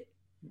 Pitt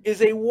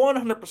is a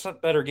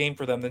 100% better game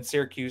for them than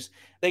Syracuse.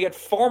 They get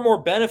far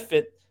more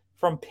benefit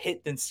from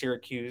Pitt than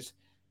Syracuse.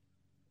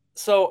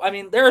 So, I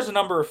mean, there's a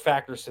number of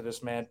factors to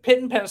this, man. Pitt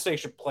and Penn State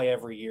should play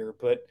every year,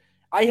 but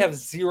I have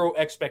zero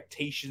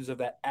expectations of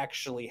that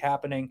actually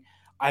happening.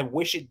 I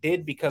wish it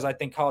did, because I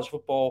think college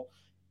football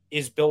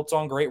is built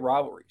on great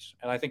rivalries,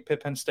 and I think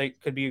Pitt Penn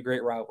State could be a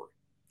great rivalry.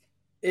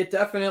 It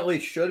definitely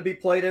should be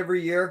played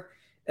every year,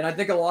 and I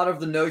think a lot of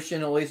the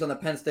notion, at least on the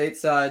Penn State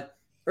side,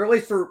 or at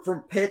least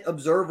from Pitt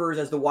observers,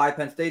 as to why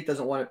Penn State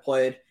doesn't want it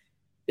played,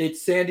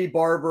 it's Sandy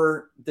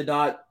Barber did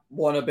not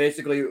want to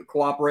basically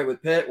cooperate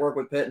with Pitt, work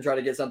with Pitt, and try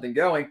to get something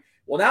going.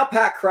 Well, now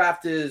Pat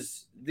Kraft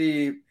is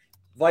the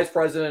vice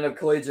president of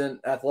collegiate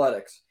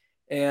athletics,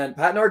 and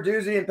Pat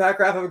Narduzzi and Pat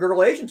Kraft have a good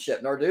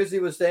relationship.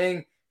 Narduzzi was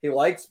saying he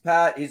likes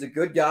Pat. He's a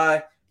good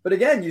guy. But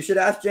again, you should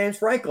ask James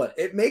Franklin.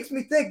 It makes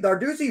me think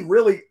Narduzzi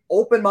really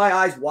opened my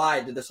eyes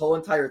wide to this whole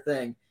entire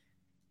thing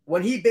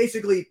when he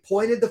basically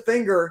pointed the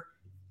finger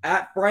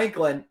at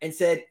Franklin and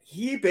said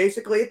he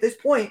basically, at this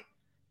point,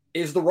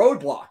 is the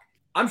roadblock.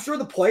 I'm sure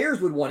the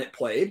players would want it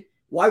played.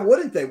 Why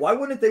wouldn't they? Why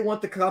wouldn't they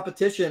want the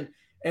competition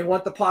and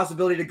want the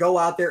possibility to go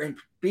out there and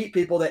beat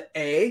people that,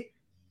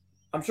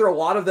 I'm sure a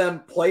lot of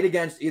them played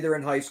against either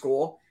in high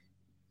school.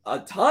 A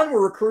ton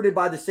were recruited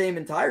by the same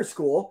entire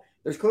school.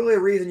 There's clearly a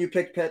reason you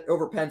picked Pitt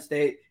over Penn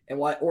State,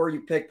 or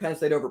you picked Penn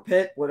State over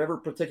Pitt, whatever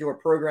particular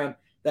program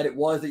that it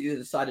was that you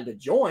decided to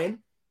join.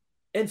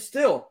 And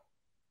still,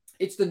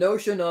 it's the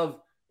notion of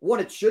what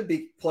it should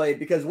be played,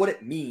 because what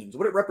it means,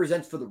 what it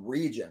represents for the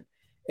region.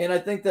 And I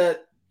think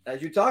that,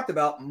 as you talked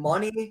about,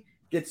 money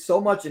gets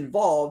so much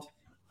involved.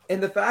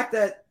 And the fact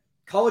that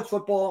college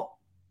football,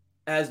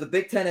 as the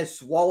Big Ten has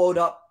swallowed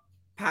up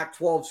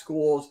Pac-12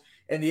 schools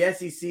and the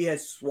SEC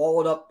has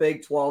swallowed up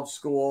Big 12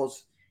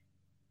 schools,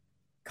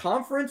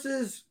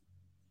 conferences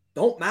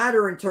don't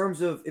matter in terms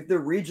of if they're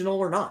regional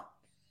or not.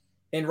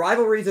 And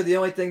rivalries are the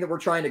only thing that we're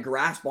trying to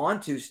grasp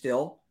onto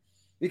still,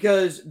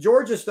 because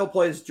Georgia still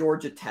plays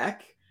Georgia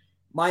Tech,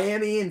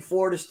 Miami and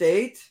Florida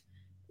State.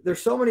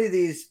 There's so many of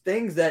these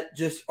things that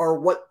just are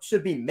what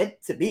should be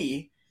meant to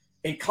be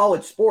in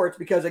college sports,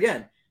 because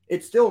again,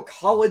 it's still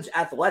college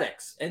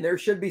athletics, and there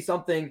should be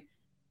something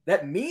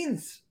that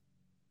means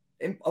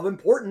of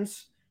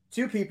importance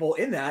to people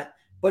in that,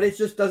 but it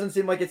just doesn't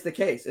seem like it's the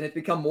case. And it's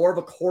become more of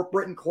a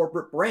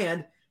corporate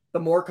brand the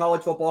more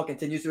college football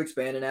continues to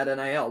expand and add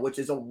NIL, which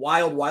is a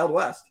wild, wild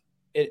west.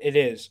 It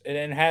is, and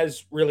it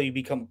has really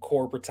become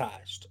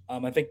corporatized.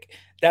 I think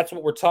that's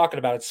what we're talking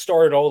about. It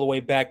started all the way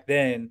back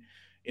then,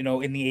 in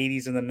the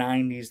 80s and the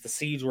 90s. The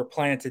seeds were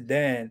planted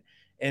then,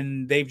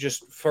 and they've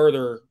just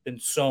further been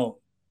sown.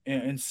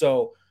 And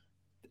so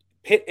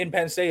Pitt and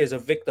Penn State is a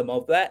victim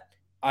of that.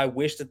 I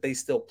wish that they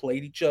still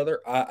played each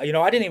other. I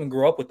didn't even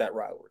grow up with that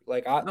rivalry.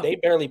 They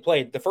barely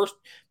played. The first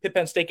Pitt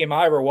Penn State game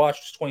I ever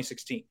watched was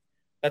 2016.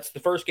 That's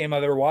the first game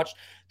I've ever watched.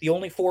 The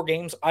only 4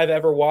 games I've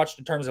ever watched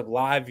in terms of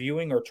live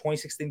viewing are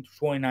 2016 to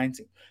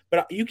 2019.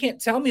 But you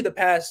can't tell me the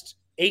past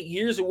 8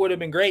 years it would have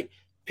been great.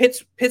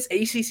 Pitt's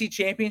ACC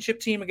championship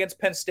team against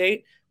Penn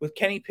State with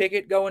Kenny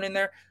Pickett going in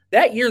there,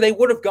 that year they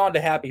would have gone to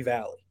Happy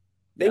Valley.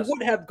 They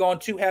would have gone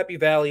to Happy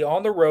Valley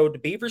on the road to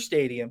Beaver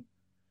Stadium.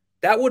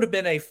 That would have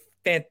been a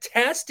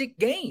fantastic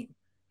game.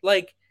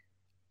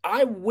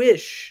 I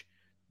wish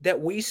that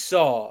we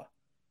saw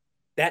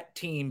that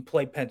team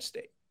play Penn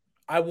State.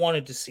 I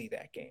wanted to see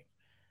that game.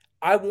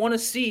 I want to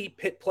see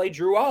Pitt play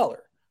Drew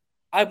Aller.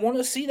 I want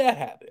to see that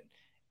happen.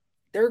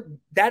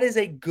 That is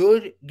a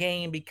good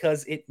game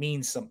because it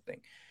means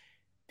something.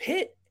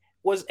 Pitt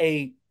was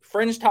a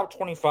fringe top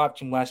 25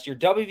 team last year.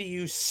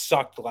 WVU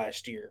sucked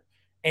last year,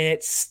 and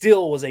it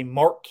still was a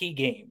marquee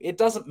game. It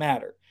doesn't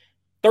matter.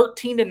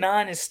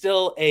 13-9 is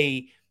still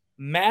a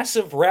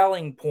massive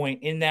rallying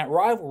point in that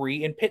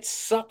rivalry, and Pitt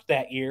sucked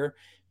that year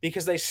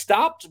because they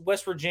stopped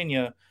West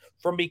Virginia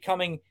from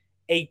becoming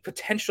a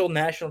potential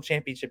national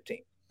championship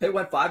team. Pitt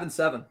went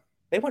 5-7.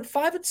 They went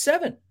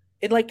 5-7.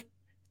 And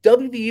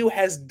WVU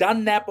has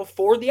done that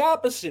before the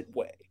opposite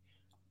way.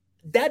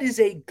 That is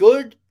a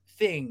good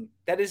thing.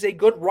 That is a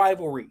good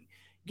rivalry.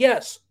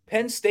 Yes,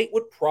 Penn State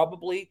would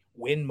probably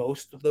win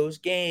most of those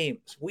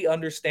games. We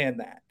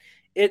understand that.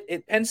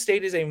 Penn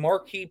State is a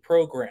marquee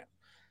program.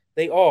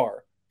 They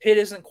are. Pitt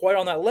isn't quite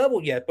on that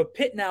level yet, but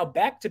Pitt now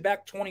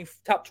back-to-back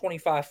top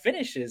 25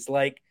 finishes.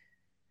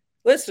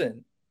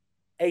 Listen,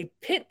 a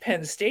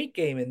Pitt-Penn State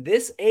game in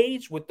this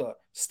age with the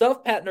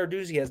stuff Pat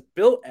Narduzzi has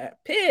built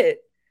at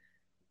Pitt,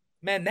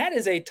 man, that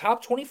is a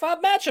top 25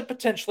 matchup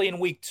potentially in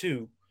week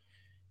 2.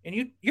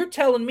 And you're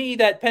telling me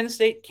that Penn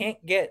State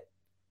can't get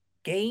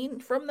gain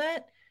from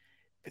that?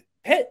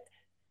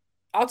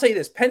 I'll tell you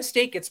this, Penn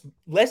State gets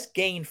less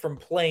gain from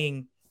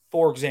playing,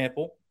 for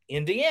example,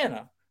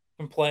 Indiana,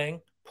 from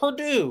playing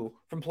Purdue,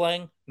 from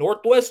playing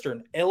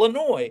Northwestern,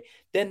 Illinois,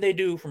 than they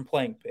do from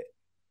playing Pitt.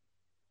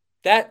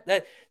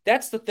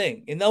 That's the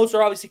thing. And those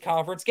are obviously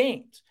conference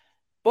games.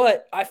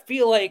 But I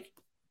feel like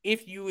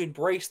if you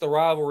embrace the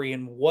rivalry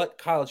and what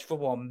college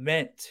football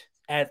meant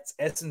at its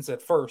essence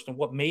at first and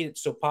what made it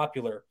so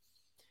popular,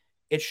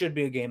 it should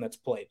be a game that's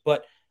played.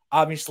 But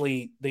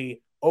obviously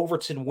the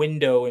Overton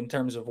window in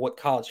terms of what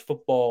college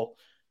football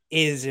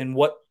is and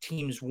what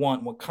teams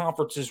want, what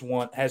conferences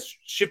want, has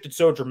shifted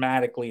so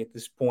dramatically at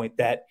this point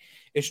that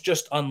it's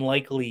just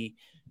unlikely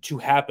to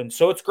happen.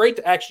 So it's great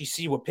to actually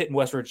see what Pitt and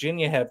West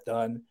Virginia have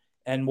done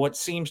and what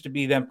seems to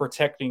be them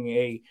protecting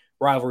a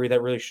rivalry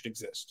that really should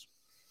exist.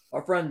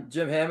 Our friend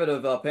Jim Hammond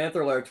of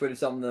Panther Lair tweeted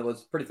something that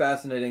was pretty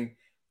fascinating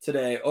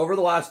today. Over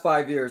the last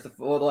 5 years, the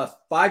last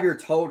 5-year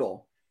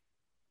total,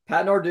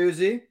 Pat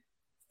Narduzzi,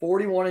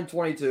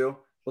 41-22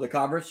 with a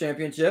conference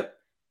championship,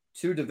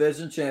 2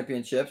 division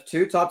championships,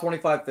 2 top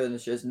 25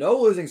 finishes, no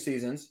losing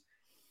seasons,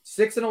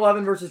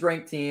 6-11 versus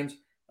ranked teams,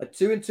 a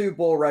 2-2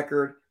 bowl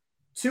record,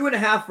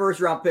 2.5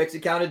 first-round picks. He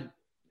counted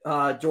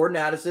Jordan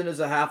Addison as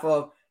a half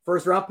a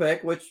first-round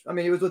pick, which, I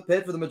mean, he was with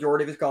Pitt for the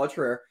majority of his college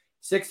career.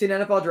 16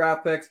 NFL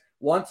draft picks,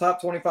 1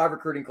 top 25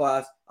 recruiting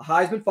class, a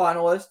Heisman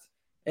finalist,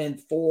 and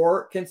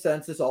 4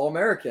 consensus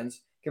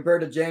All-Americans,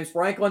 compared to James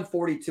Franklin,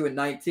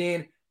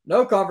 42-19,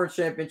 no conference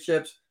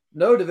championships,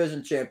 no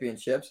division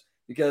championships,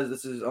 because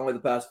this is only the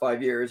past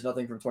 5 years,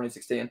 nothing from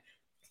 2016.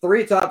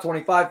 3 top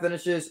 25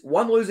 finishes,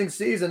 1 losing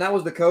season. That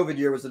was the COVID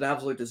year, was an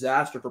absolute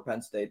disaster for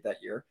Penn State that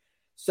year.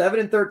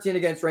 7-13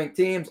 against ranked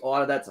teams. A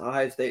lot of that's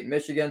Ohio State and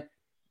Michigan.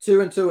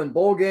 2-2 in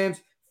bowl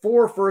games,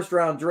 4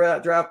 first-round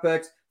draft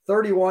picks,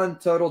 31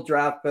 total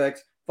draft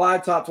picks,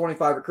 5 top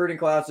 25 recruiting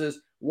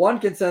classes, 1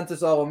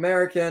 consensus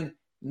All-American,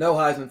 no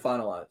Heisman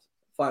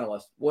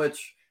finalist,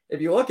 which, if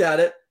you look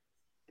at it,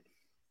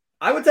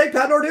 I would take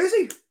Pat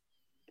Narduzzi.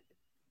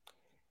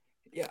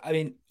 Yeah, I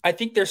mean, I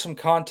think there's some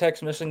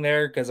context missing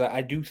there because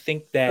I do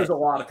think that there's a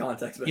lot of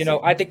context missing.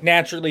 I think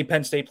naturally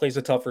Penn State plays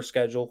a tougher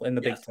schedule in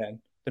the Big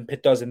Ten than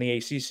Pitt does in the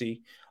ACC.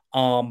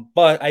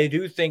 But I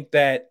do think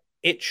that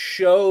it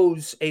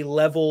shows a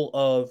level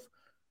of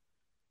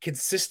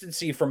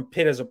consistency from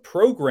Pitt as a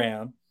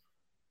program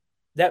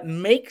that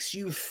makes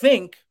you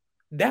think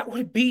that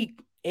would be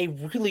a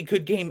really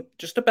good game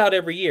just about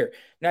every year.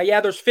 Now,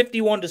 yeah, there's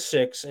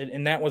 51-6,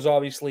 and that was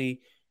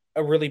obviously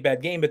a really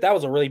bad game, but that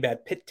was a really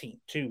bad Pitt team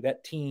too.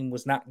 That team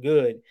was not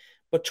good.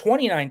 But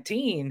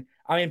 2019,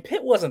 I mean,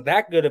 Pitt wasn't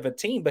that good of a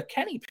team, but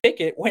Kenny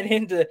Pickett went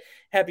into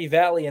Happy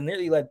Valley and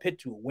nearly led Pitt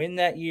to a win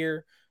that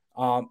year.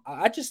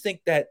 I just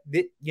think that,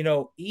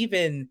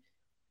 even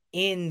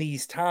in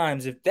these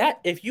times,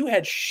 if you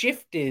had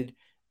shifted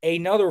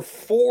another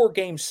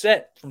 4-game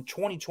set from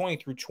 2020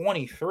 through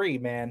 23,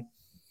 man,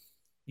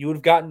 you would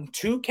have gotten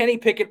 2 Kenny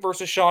Pickett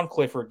versus Sean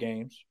Clifford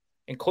games,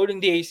 including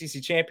the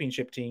ACC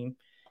championship team,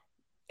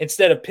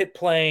 instead of Pitt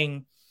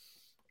playing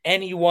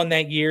anyone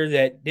that year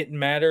that didn't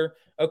matter.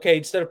 Okay,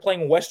 instead of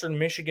playing Western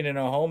Michigan in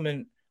a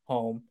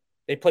home,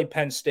 they played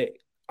Penn State.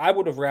 I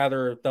would have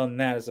rather done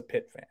that as a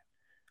Pitt fan.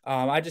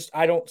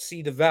 I don't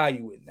see the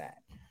value in that.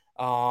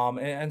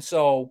 And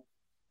so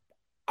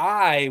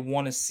I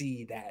want to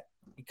see that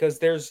because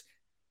there's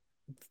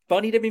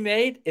money to be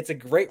made. It's a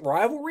great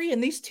rivalry,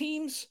 and these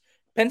teams,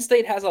 Penn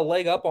State has a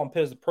leg up on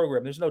Pitt as a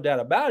program. There's no doubt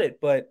about it.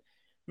 But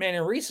man,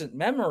 in recent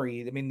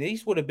memory, I mean,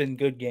 these would have been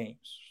good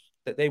games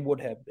that they would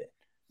have been.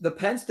 The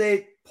Penn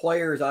State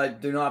players, I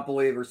do not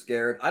believe are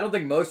scared. I don't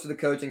think most of the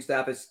coaching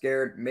staff is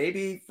scared.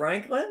 Maybe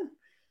Franklin,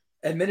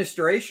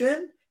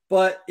 administration.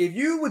 But if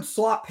you would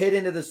slot Pitt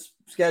into this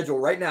schedule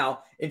right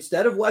now,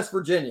 instead of West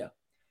Virginia,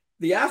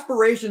 the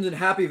aspirations in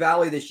Happy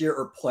Valley this year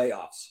are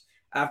playoffs.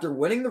 After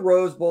winning the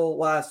Rose Bowl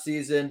last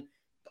season,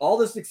 all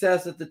the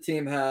success that the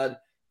team had,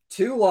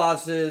 2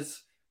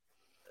 losses,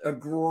 a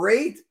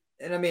great,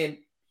 and I mean,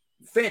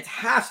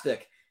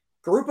 fantastic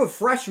group of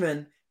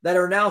freshmen that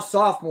are now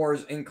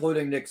sophomores,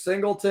 including Nick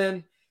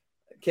Singleton,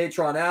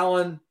 Katron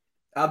Allen,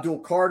 Abdul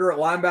Carter at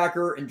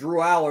linebacker, and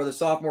Drew Aller, the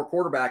sophomore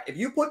quarterback. If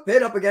you put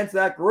Pitt up against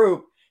that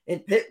group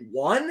and Pitt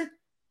won,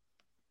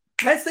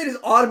 Penn State is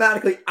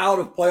automatically out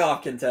of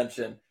playoff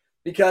contention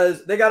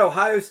because they got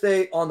Ohio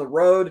State on the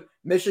road,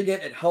 Michigan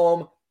at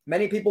home.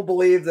 Many people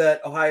believe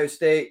that Ohio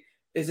State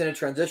is in a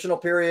transitional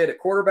period at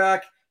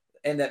quarterback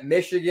and that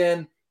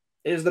Michigan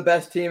is the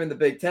best team in the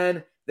Big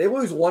Ten. They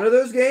lose one of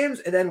those games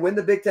and then win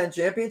the Big Ten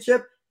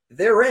championship,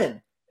 they're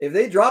in. If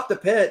they drop to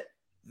Pitt,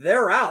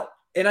 they're out.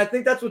 And I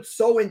think that's what's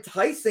so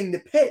enticing to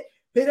Pitt.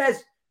 Pitt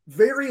has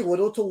very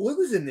little to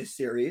lose in this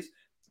series,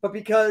 but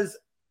because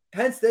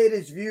Penn State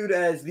is viewed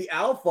as the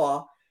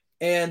alpha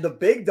and the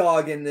big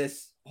dog in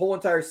this whole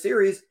entire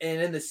series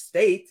and in the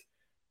state,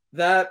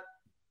 that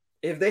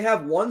if they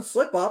have one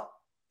slip up,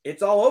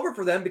 it's all over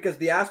for them because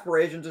the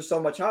aspirations are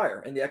so much higher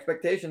and the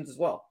expectations as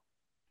well.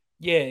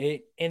 Yeah,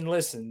 and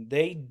listen,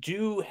 they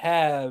do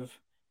have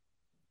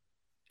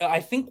 –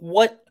 I think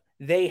what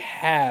they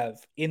have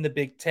in the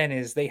Big Ten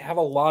is they have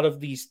a lot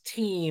of these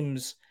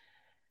teams –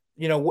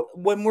 you know,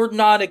 when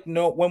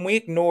we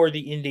ignore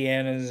the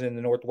Indianas and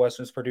the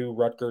Northwesterns, Purdue,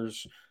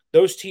 Rutgers,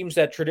 those teams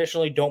that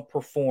traditionally don't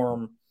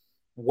perform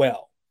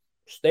well.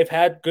 They've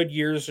had good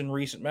years in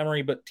recent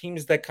memory, but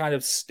teams that kind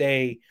of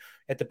stay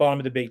at the bottom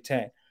of the Big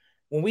Ten.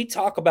 When we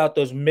talk about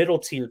those middle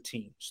tier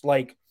teams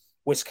like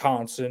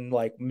Wisconsin,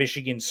 like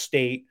Michigan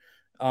State,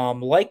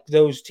 like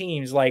those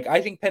teams, like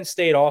I think Penn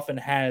State often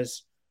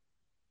has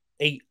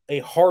a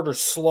harder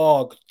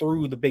slog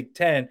through the Big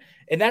Ten,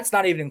 and that's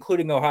not even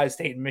including Ohio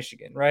State and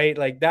Michigan, right?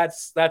 Like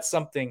that's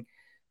something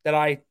that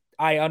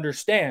I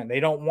understand. They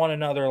don't want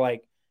another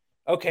like,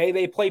 okay,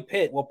 they play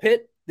Pitt. Well,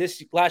 Pitt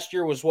this last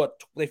year was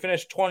what they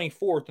finished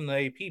 24th in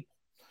the AP,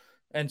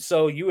 and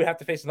so you would have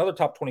to face another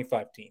top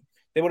 25 team.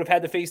 They would have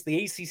had to face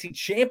the ACC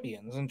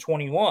champions in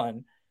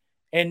 21,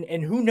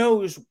 and who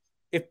knows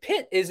if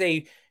Pitt is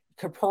a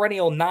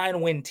perennial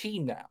 9-win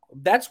team now.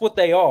 That's what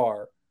they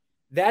are.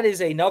 That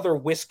is another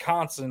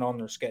Wisconsin on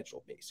their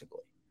schedule, basically.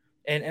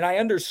 And I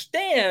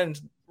understand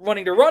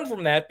wanting to run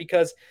from that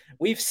because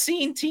we've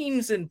seen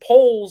teams in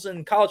polls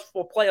and college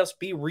football playoffs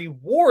be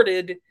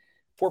rewarded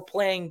for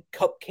playing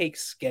cupcake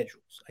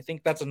schedules. I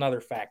think that's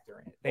another factor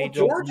in it. They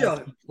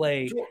don't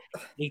play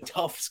a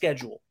tough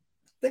schedule.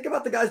 Think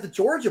about the guys that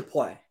Georgia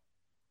play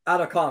out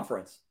of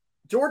conference.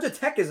 Georgia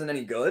Tech isn't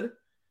any good.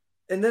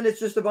 And then it's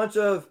just a bunch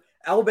of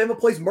Alabama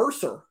plays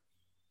Mercer.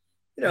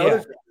 You know,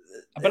 yeah.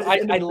 But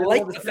I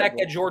like the fact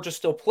that Georgia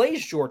still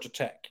plays Georgia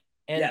Tech,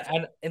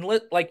 and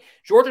like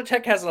Georgia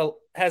Tech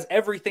has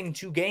everything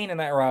to gain in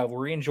that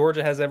rivalry, and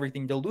Georgia has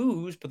everything to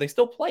lose, but they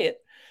still play it.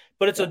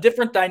 But it's a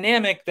different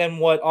dynamic than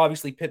what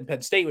obviously Pitt and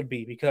Penn State would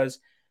be, because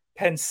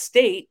Penn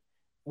State,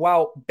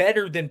 while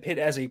better than Pitt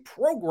as a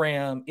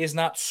program, is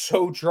not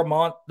so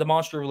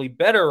demonstrably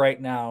better right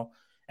now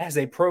as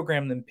a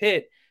program than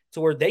Pitt,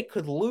 to where they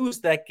could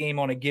lose that game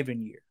on a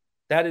given year.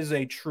 That is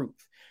a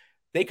truth.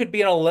 They could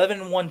be an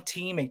 11-1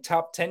 team, a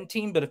top 10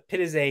 team, but if Pitt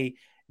is a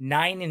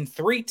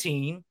 9-3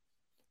 team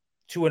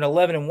to an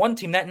 11-1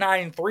 team, that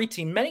 9-3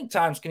 team many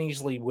times can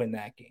easily win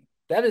that game.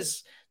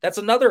 That's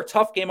another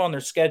tough game on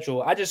their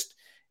schedule.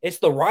 It's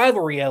the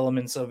rivalry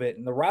elements of it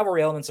and the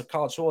rivalry elements of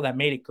college football that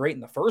made it great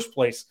in the first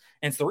place,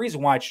 and it's the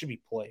reason why it should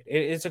be played.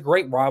 It's a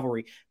great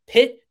rivalry.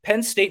 Pitt,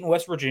 Penn State, and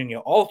West Virginia,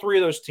 all three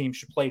of those teams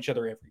should play each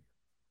other every year.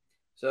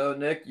 So,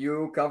 Nick,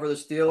 you cover the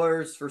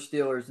Steelers for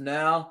Steelers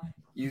Now.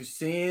 You've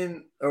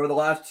seen over the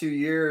last 2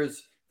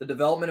 years the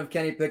development of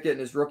Kenny Pickett in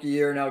his rookie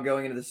year, now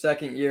going into the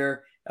second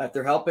year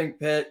after helping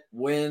Pitt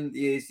win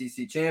the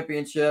ACC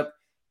championship.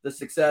 The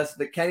success,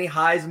 the Kenny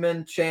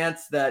Heisman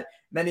chance that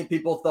many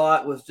people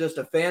thought was just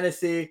a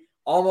fantasy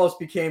almost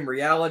became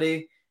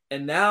reality.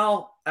 And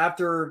now,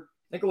 after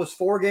I think it was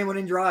 4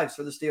 game-winning drives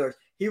for the Steelers,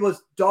 he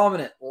was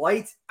dominant,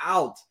 lights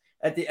out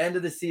at the end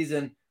of the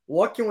season.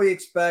 What can we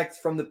expect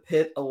from the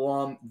Pitt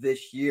alum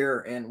this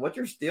year? And what's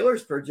your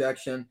Steelers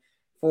projection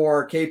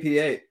for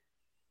KP8?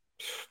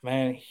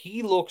 Man,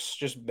 he looks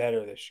just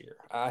better this year.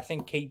 I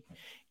think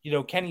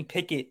Kenny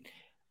Pickett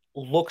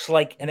looks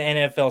like an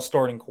NFL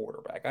starting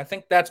quarterback. I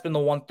think that's been the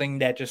one thing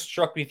that just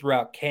struck me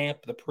throughout camp,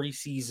 the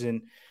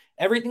preseason,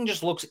 everything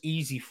just looks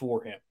easy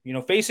for him.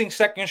 Facing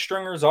second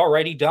stringers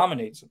already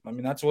dominates him. I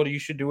mean, that's what you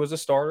should do as a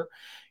starter.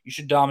 You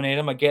should dominate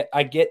him. I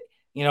get,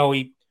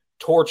 he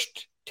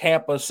torched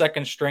Tampa's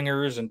second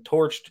stringers and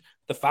torched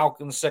the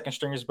Falcons' second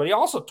stringers, but he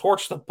also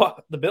torched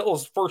the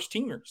Bills' first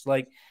teamers.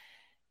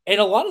 And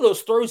a lot of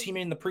those throws he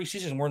made in the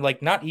preseason were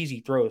not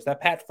easy throws.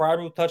 That Pat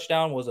Freiermuth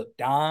touchdown was a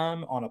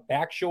dime on a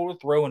back shoulder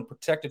throw and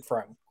protected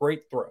Freiermuth.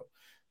 Great throw.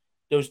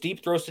 Those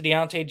deep throws to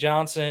Deontay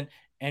Johnson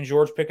and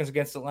George Pickens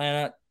against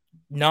Atlanta,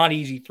 not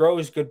easy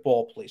throws, good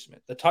ball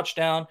placement. The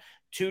touchdown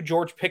to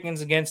George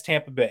Pickens against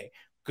Tampa Bay,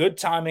 good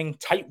timing,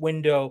 tight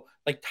window.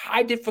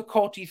 High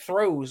difficulty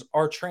throws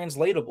are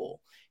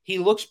translatable. He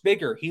looks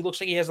bigger. He looks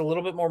like he has a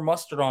little bit more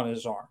mustard on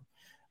his arm.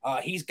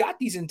 He's got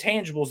these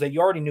intangibles that you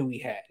already knew he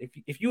had.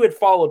 If you had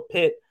followed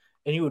Pitt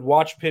and you would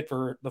watch Pitt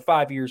for the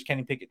 5 years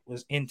Kenny Pickett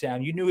was in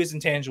town, you knew his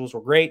intangibles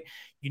were great.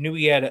 You knew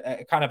he had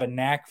a kind of a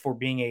knack for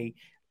being a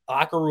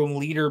locker room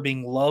leader,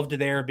 being loved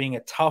there, being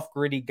a tough,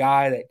 gritty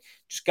guy that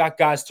just got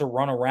guys to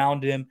run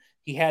around him.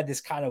 He had this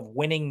kind of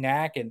winning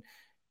knack, and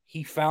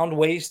he found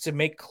ways to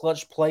make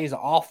clutch plays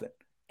often.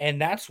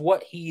 And that's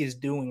what he is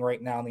doing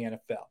right now in the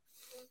NFL.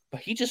 But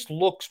he just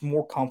looks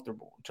more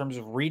comfortable in terms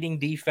of reading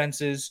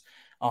defenses.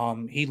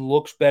 He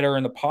looks better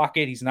in the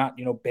pocket. He's not,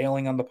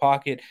 bailing on the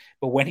pocket.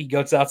 But when he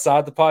gets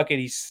outside the pocket,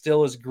 he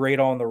still is great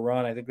on the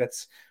run. I think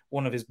that's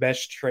one of his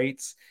best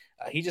traits.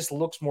 He just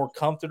looks more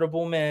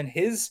comfortable, man.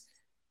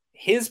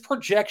 His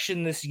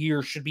projection this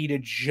year should be to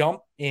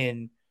jump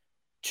in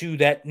to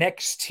that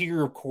next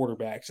tier of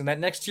quarterbacks. And that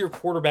next tier of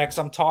quarterbacks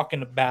I'm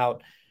talking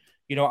about,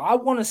 I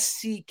want to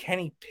see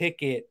Kenny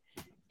Pickett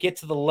get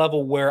to the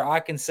level where I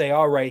can say,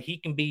 all right, he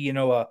can be,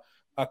 a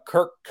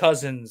Kirk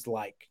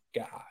Cousins-like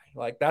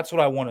guy. That's what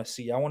I want to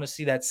see. I want to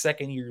see that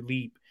second-year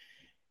leap.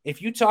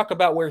 If you talk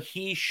about where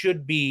he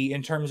should be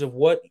in terms of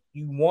what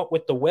you want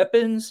with the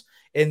weapons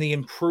and the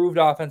improved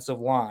offensive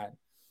line,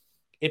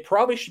 it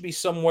probably should be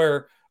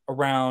somewhere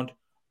around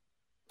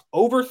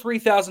over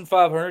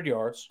 3,500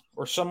 yards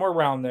or somewhere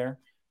around there,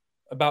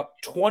 about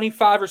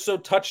 25 or so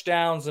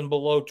touchdowns and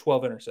below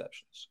 12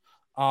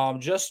 interceptions.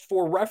 Just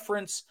for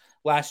reference,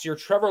 last year,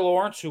 Trevor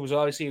Lawrence, who was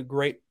obviously a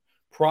great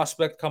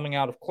prospect coming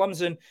out of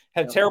Clemson,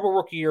 had a terrible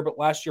rookie year, but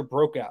last year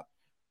broke out.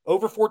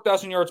 Over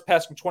 4,000 yards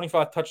passing,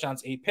 25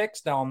 touchdowns, 8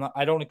 picks. Now,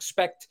 I don't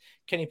expect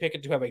Kenny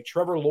Pickett to have a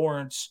Trevor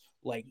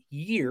Lawrence-like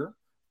year,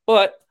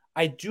 but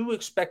I do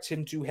expect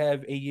him to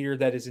have a year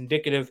that is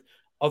indicative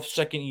of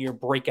second-year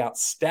breakout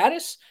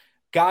status.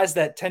 Guys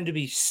that tend to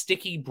be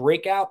sticky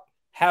breakout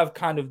have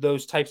kind of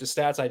those types of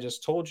stats I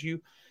just told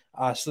you.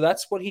 So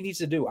that's what he needs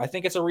to do. I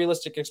think it's a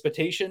realistic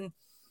expectation.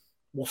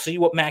 We'll see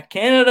what Matt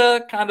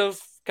Canada kind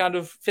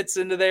of fits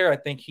into there. I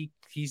think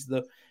he's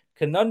the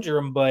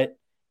conundrum, but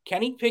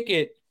Kenny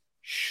Pickett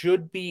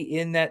should be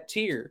in that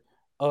tier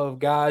of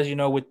guys,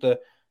 with the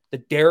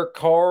Derek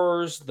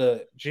Carrs,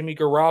 the Jimmy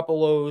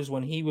Garoppolos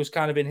when he was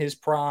kind of in his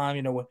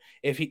prime.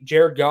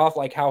 Jared Goff,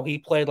 how he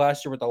played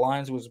last year with the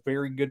Lions, was a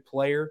very good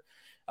player.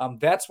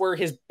 That's where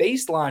his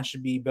baseline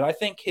should be, but I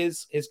think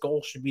his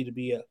goal should be to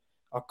be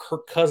a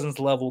Kirk Cousins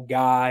level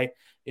guy,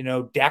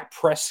 Dak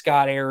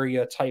Prescott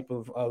area type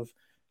of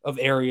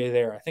area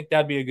there. I think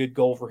that'd be a good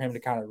goal for him to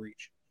kind of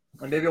reach.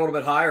 And maybe a little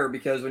bit higher,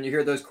 because when you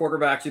hear those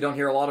quarterbacks, you don't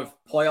hear a lot of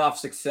playoff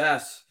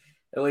success,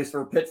 at least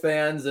for Pitt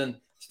fans and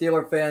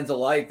Steeler fans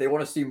alike. They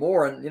want to see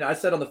more. And, I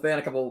said on the Fan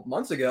a couple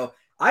months ago,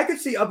 I could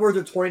see upwards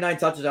of 29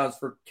 touchdowns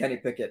for Kenny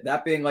Pickett,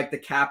 that being the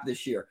cap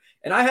this year.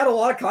 And I had a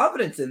lot of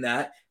confidence in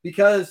that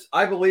because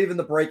I believe in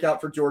the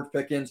breakout for George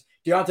Pickens.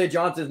 Deontay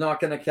Johnson is not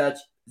going to catch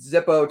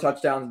Zippo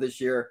touchdowns this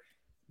year.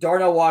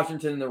 Darnell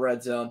Washington in the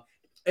red zone.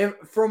 And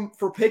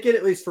for Pickett,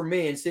 at least for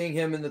me, and seeing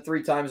him in the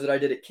 3 times that I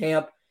did at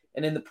camp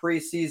and in the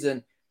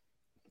preseason,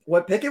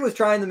 when Pickett was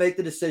trying to make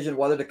the decision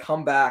whether to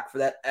come back for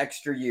that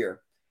extra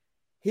year,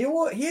 he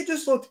had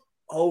just looked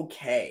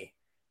okay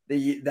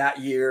that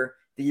year,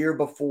 the year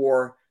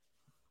before.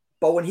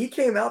 But when he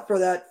came out for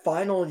that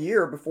final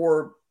year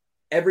before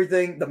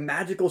everything, the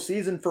magical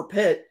season for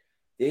Pitt,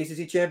 the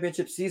ACC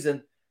championship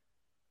season,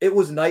 it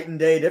was night and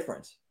day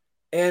difference.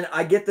 And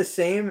I get the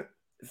same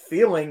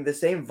feeling, the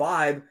same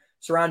vibe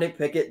surrounding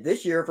Pickett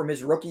this year from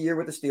his rookie year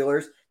with the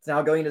Steelers to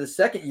now going into the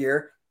second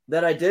year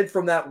that I did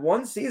from that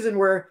one season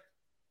where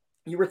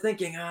you were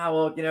thinking,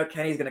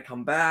 Kenny's going to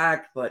come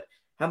back, but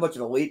how much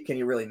of a leap can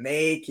he really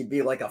make? He'd be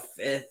a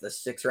 5th, a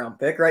 6th round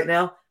pick right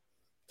now,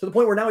 to the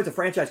point where now he's a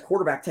franchise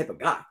quarterback type of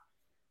guy.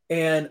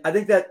 And I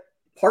think that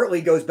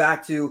partly goes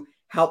back to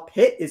how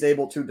Pitt is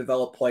able to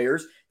develop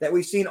players, that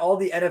we've seen all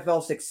the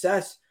NFL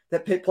success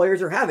that Pitt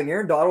players are having.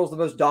 Aaron Donald is the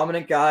most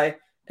dominant guy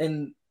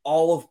in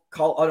all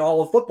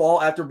of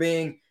football after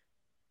being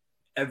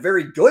a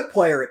very good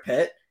player at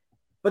Pitt,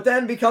 but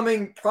then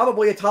becoming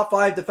probably a top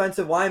 5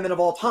 defensive lineman of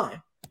all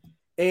time.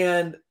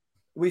 And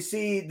we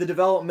see the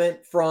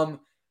development from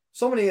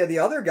so many of the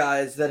other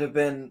guys that have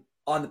been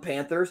on the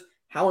Panthers,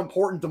 how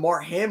important DeMar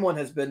Hamlin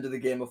has been to the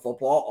game of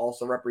football,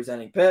 also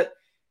representing Pitt.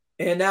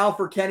 And now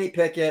for Kenny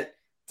Pickett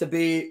to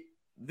be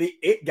the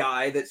it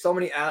guy that so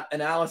many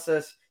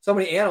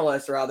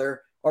analysts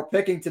are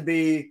picking to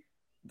be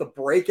the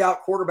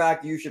breakout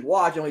quarterback you should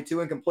watch, only 2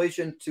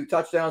 incompletions, 2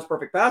 touchdowns,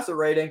 perfect passer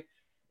rating.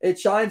 It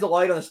shines a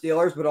light on the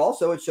Steelers, but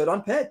also it should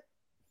on Pitt.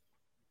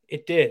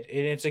 It did.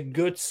 And it's a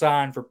good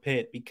sign for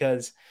Pitt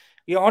because,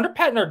 under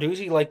Pat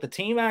Narduzzi, like the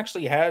team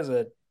actually has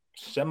a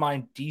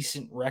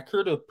semi-decent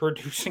record of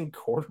producing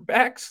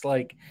quarterbacks.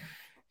 Like,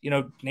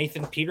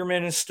 Nathan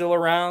Peterman is still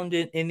around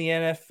in the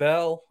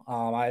NFL.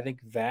 I think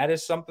that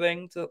is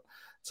something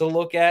to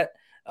look at.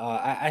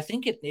 I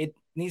think it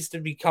needs to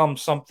become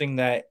something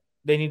that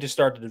they need to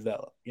start to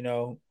develop.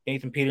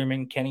 Nathan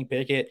Peterman, Kenny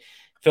Pickett,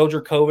 Phil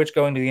Dracovic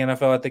going to the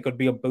NFL, I think would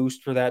be a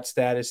boost for that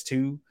status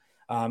too.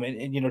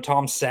 And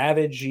Tom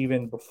Savage,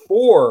 even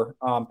before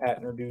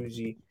Pat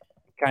Narduzzi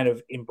kind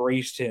of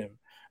embraced him,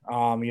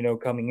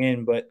 coming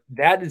in. But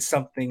that is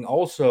something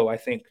also I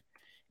think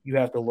you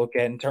have to look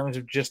at in terms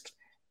of just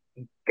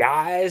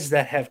guys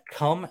that have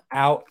come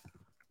out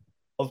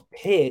of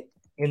Pitt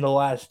in the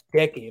last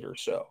decade or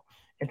so.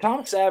 And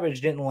Tom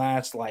Savage didn't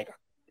last like a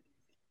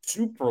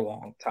super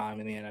long time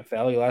in the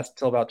NFL. He lasted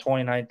until about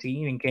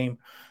 2019 and came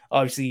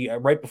obviously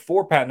right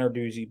before Pat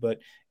Narduzzi. But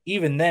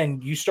even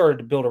then, you started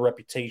to build a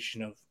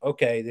reputation of,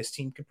 okay, this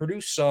team can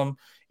produce some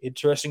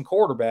interesting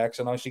quarterbacks.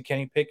 And obviously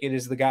Kenny Pickett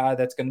is the guy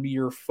that's going to be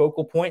your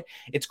focal point.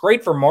 It's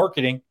great for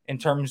marketing in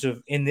terms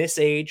of in this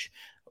age,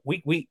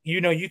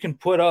 you can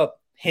put up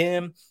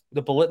him,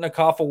 the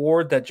Bolitnikoff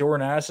Award that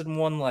Jordan Addison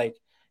won. Like,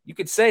 you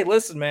could say,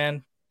 listen,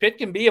 man, Pitt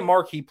can be a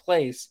marquee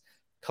place.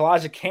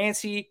 Kalijah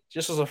Kancey,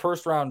 just as a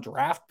first-round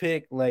draft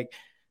pick, like,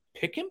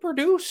 Pitt can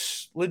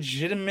produce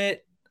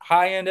legitimate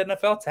high-end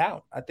NFL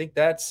talent. I think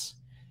that's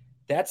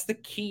the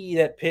key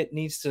that Pitt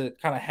needs to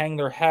kind of hang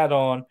their hat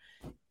on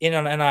in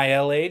an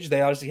NIL age.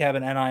 They obviously have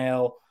an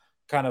NIL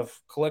kind of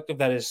collective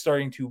that is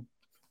starting to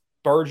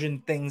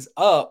burgeon things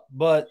up,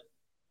 but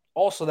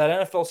also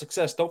that NFL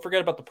success, don't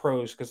forget about the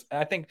pros, because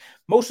I think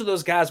most of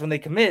those guys, when they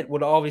commit,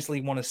 would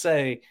obviously want to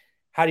say,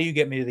 how do you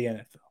get me to the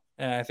NFL?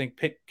 And I think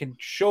Pitt can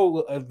show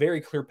a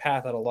very clear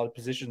path at a lot of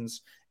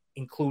positions,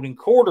 including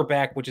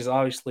quarterback, which is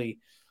obviously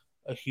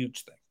a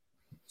huge thing.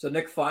 So,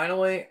 Nick,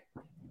 finally,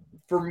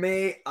 for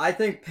me, I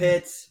think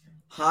Pitt's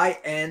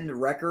high-end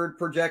record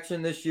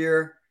projection this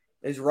year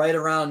is right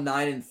around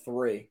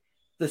 9-3.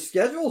 The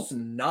schedule's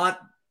not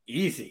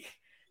easy.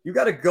 You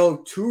got to go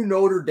to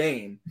Notre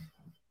Dame,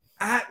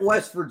 at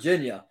West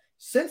Virginia.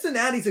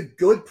 Cincinnati's a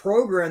good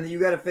program that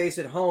you got to face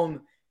at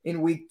home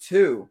in week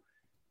 2.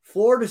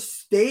 Florida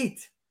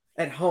State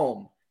at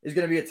home is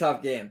going to be a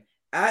tough game.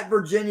 At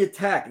Virginia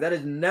Tech, that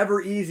is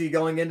never easy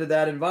going into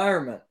that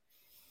environment.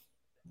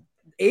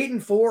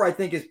 8-4, I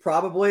think, is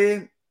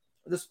probably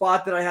the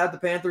spot that I have the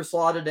Panthers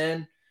slotted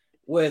in,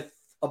 with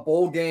a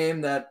bowl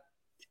game that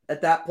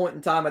at that point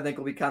in time I think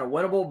will be kind of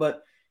winnable.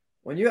 But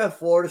when you have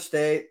Florida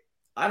State,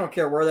 I don't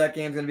care where that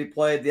game's going to be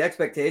played. The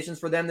expectations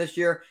for them this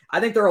year, I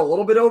think they're a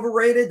little bit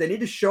overrated. They need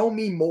to show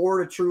me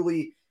more to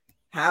truly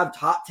have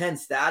top 10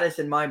 status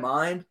in my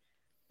mind.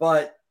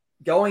 But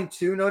going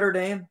to Notre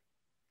Dame,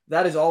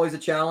 that is always a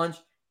challenge.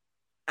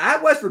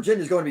 At West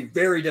Virginia is going to be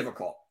very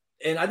difficult.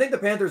 And I think the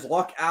Panthers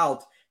luck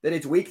out that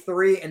it's week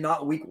 3 and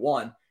not week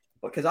 1,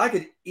 because I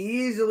could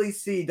easily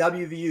see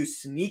WVU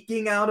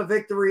sneaking out a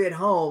victory at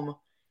home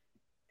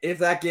if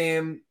that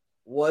game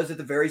was at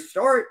the very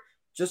start,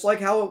 just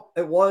like how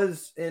it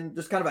was in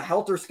just kind of a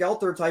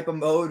helter-skelter type of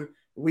mode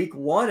week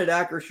 1 at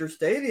Acrisure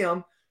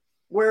Stadium,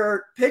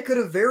 where Pitt could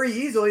have very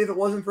easily, if it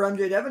wasn't for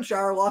MJ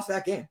Devonshire, lost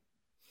that game.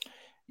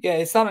 Yeah,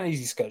 it's not an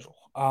easy schedule.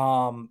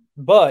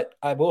 But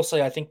I will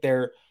say I think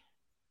they're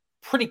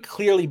pretty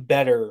clearly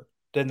better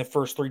than the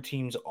first 3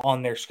 teams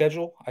on their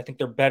schedule. I think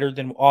they're better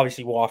than,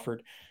 obviously,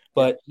 Wofford.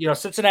 But,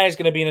 Cincinnati's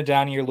going to be in a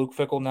down year. Luke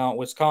Fickell now at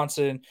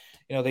Wisconsin.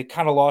 They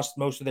kind of lost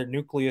most of their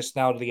nucleus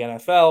now to the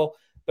NFL.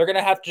 They're going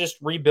to have to just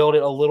rebuild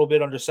it a little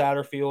bit under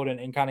Satterfield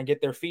and kind of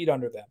get their feet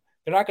under them.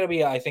 They're not going to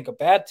be, I think, a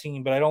bad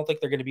team, but I don't think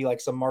they're going to be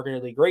like some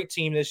markedly great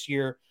team this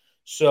year.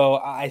 So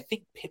I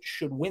think Pitt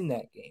should win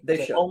that game.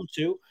 They should. Home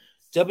too.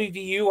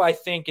 WVU, I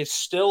think, is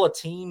still a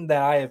team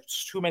that I have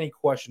too many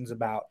questions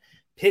about.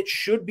 Pitt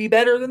should be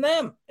better than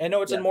them. I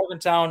know it's in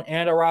Morgantown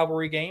and a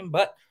rivalry game,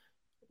 but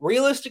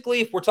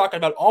realistically, if we're talking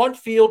about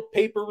on-field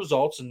paper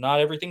results, and not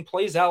everything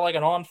plays out like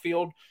an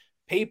on-field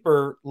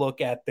paper look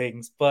at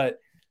things, but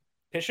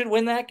Pitt should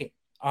win that game.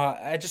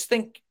 I just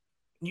think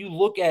you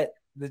look at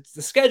the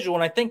schedule,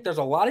 and I think there's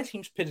a lot of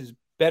teams Pitt is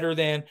better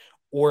than,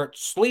 or at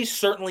least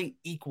certainly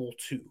equal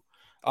to.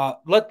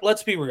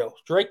 Let's be real.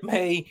 Drake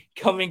May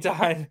coming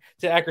to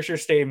Acrisure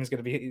Stadium is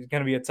going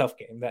to be a tough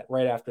game. That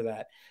right after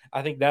that,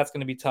 I think that's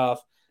going to be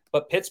tough.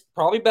 But Pitt's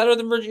probably better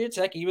than Virginia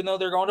Tech, even though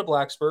they're going to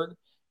Blacksburg.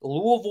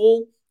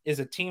 Louisville is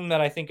a team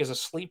that I think is a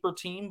sleeper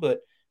team,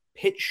 but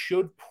Pitt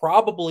should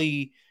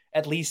probably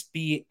at least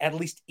be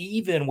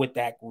even with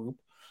that group.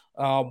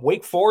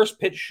 Wake Forest,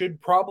 Pitt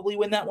should probably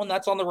win that one.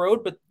 That's on the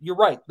road, but you're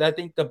right. I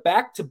think the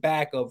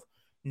back-to-back of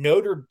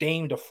Notre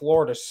Dame to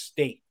Florida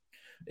State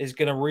is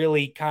going to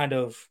really kind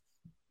of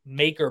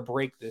make or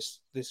break this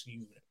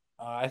unit.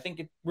 I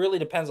think it really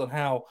depends on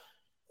how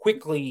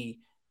quickly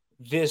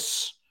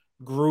this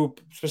group,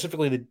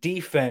 specifically the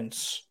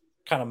defense,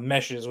 kind of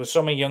meshes with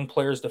so many young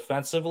players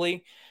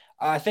defensively.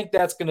 I think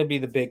that's going to be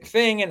the big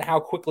thing, and how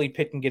quickly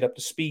Pitt can get up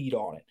to speed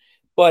on it.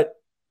 But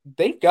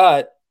they've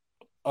got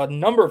a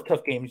number of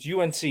tough games.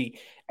 UNC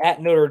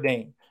at Notre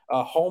Dame,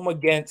 home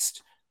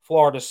against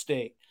Florida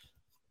State,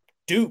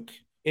 Duke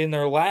in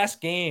their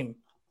last game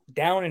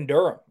down in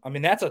Durham. I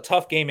mean, that's a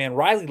tough game, man.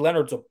 Riley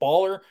Leonard's a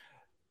baller.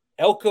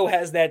 Elko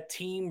has that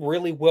team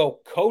really well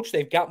coached.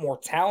 They've got more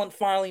talent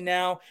finally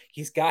now.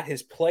 He's got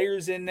his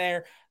players in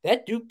there.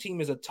 That Duke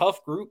team is a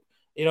tough group.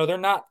 You know, they're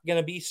not going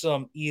to be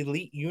some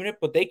elite unit,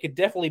 but they could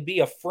definitely be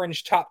a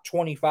fringe top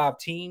 25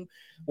 team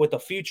with a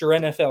future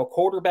NFL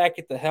quarterback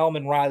at the helm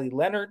and Riley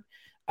Leonard.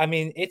 I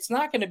mean, it's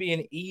not going to be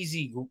an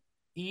easy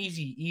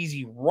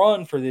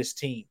run for this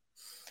team.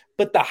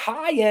 But the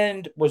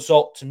high-end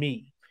result to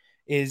me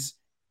is,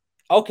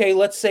 okay,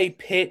 let's say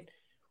Pitt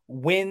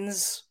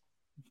wins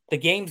the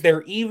games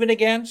they're even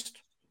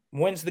against,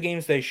 wins the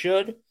games they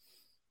should,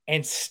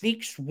 and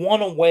sneaks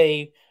one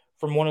away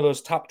from one of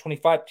those top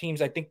 25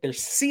 teams. I think their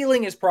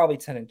ceiling is probably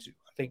 10-2.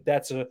 I think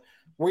that's a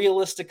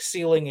realistic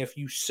ceiling if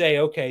you say,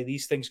 okay,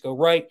 these things go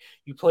right,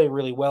 you play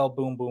really well,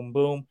 boom, boom,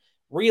 boom.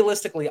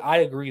 Realistically, I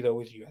agree, though,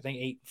 with you. I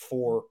think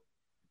 8-4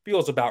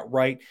 feels about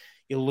right.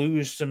 You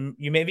lose some,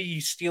 maybe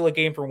you steal a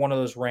game for one of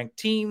those ranked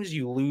teams,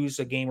 you lose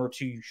a game or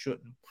two you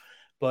shouldn't.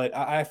 But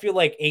I feel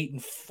like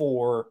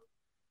 8-4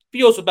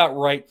 feels about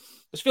right.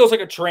 This feels like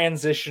a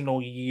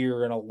transitional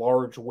year in a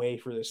large way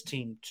for this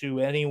team, too,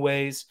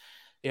 anyways.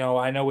 You know,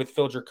 I know with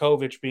Phil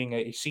Dracovic being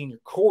a senior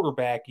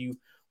quarterback, you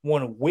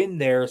want to win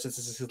there since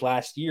this is his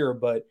last year,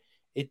 but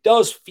it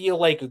does feel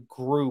like a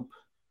group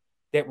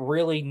that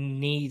really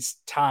needs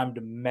time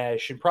to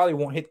mesh and probably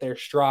won't hit their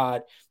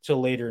stride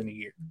till later in the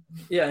year.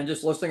 Yeah, and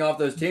just listing off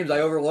those teams, I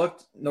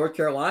overlooked North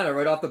Carolina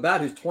right off the bat,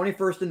 who's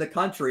 21st in the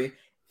country,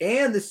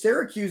 and the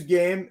Syracuse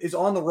game is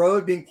on the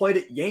road being played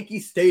at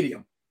Yankee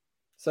Stadium.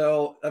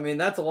 So, I mean,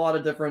 that's a lot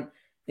of different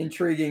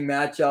intriguing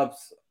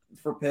matchups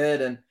for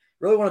Pitt, and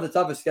really one of the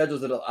toughest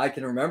schedules that I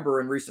can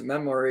remember in recent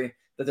memory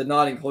that did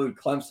not include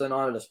Clemson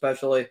on it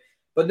especially.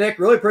 But, Nick,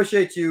 really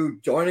appreciate you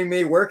joining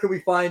me. Where can we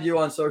find you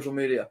on social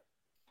media?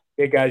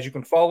 Hey, guys, you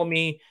can follow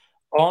me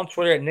on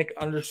Twitter at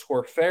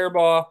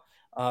Nick_Fairbaugh.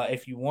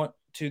 If you want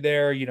to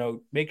there,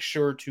 make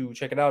sure to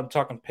check it out. I'm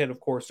talking Pitt, of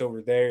course,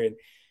 over there, and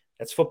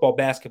that's football,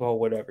 basketball,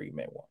 whatever you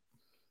may want.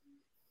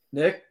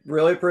 Nick,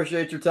 really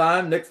appreciate your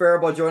time. Nick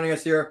Faribault joining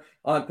us here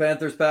on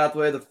Panthers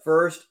Pathway, the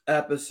first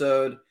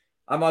episode.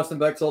 I'm Austin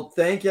Bechtold.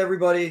 Thank you,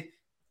 everybody.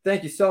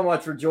 Thank you so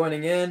much for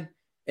joining in.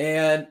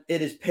 And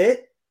it is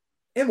Pitt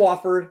and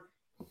Wofford,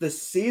 the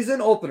season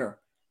opener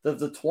of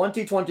the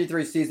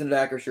 2023 season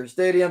at Acrisure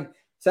Stadium,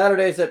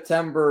 Saturday,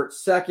 September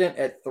 2nd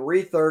at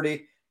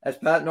 3:30, as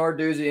Pat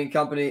Narduzzi and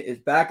company is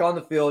back on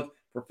the field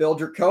for Phil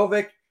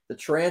Dracovic, the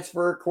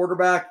transfer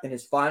quarterback in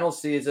his final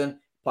season,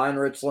 Pine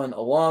Richland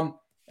alum.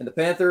 And the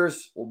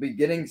Panthers will be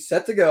getting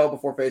set to go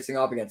before facing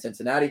off against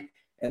Cincinnati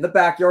in the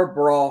backyard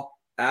brawl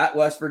at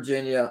West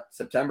Virginia,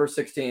 September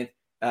 16th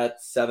at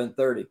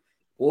 7:30.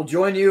 We'll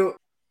join you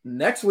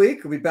next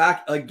week. We'll be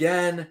back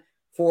again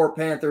for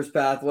Panthers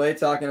Pathway,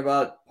 talking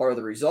about part of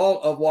the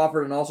result of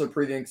Wofford and also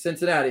previewing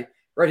Cincinnati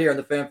right here on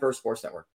the Fan First Sports Network.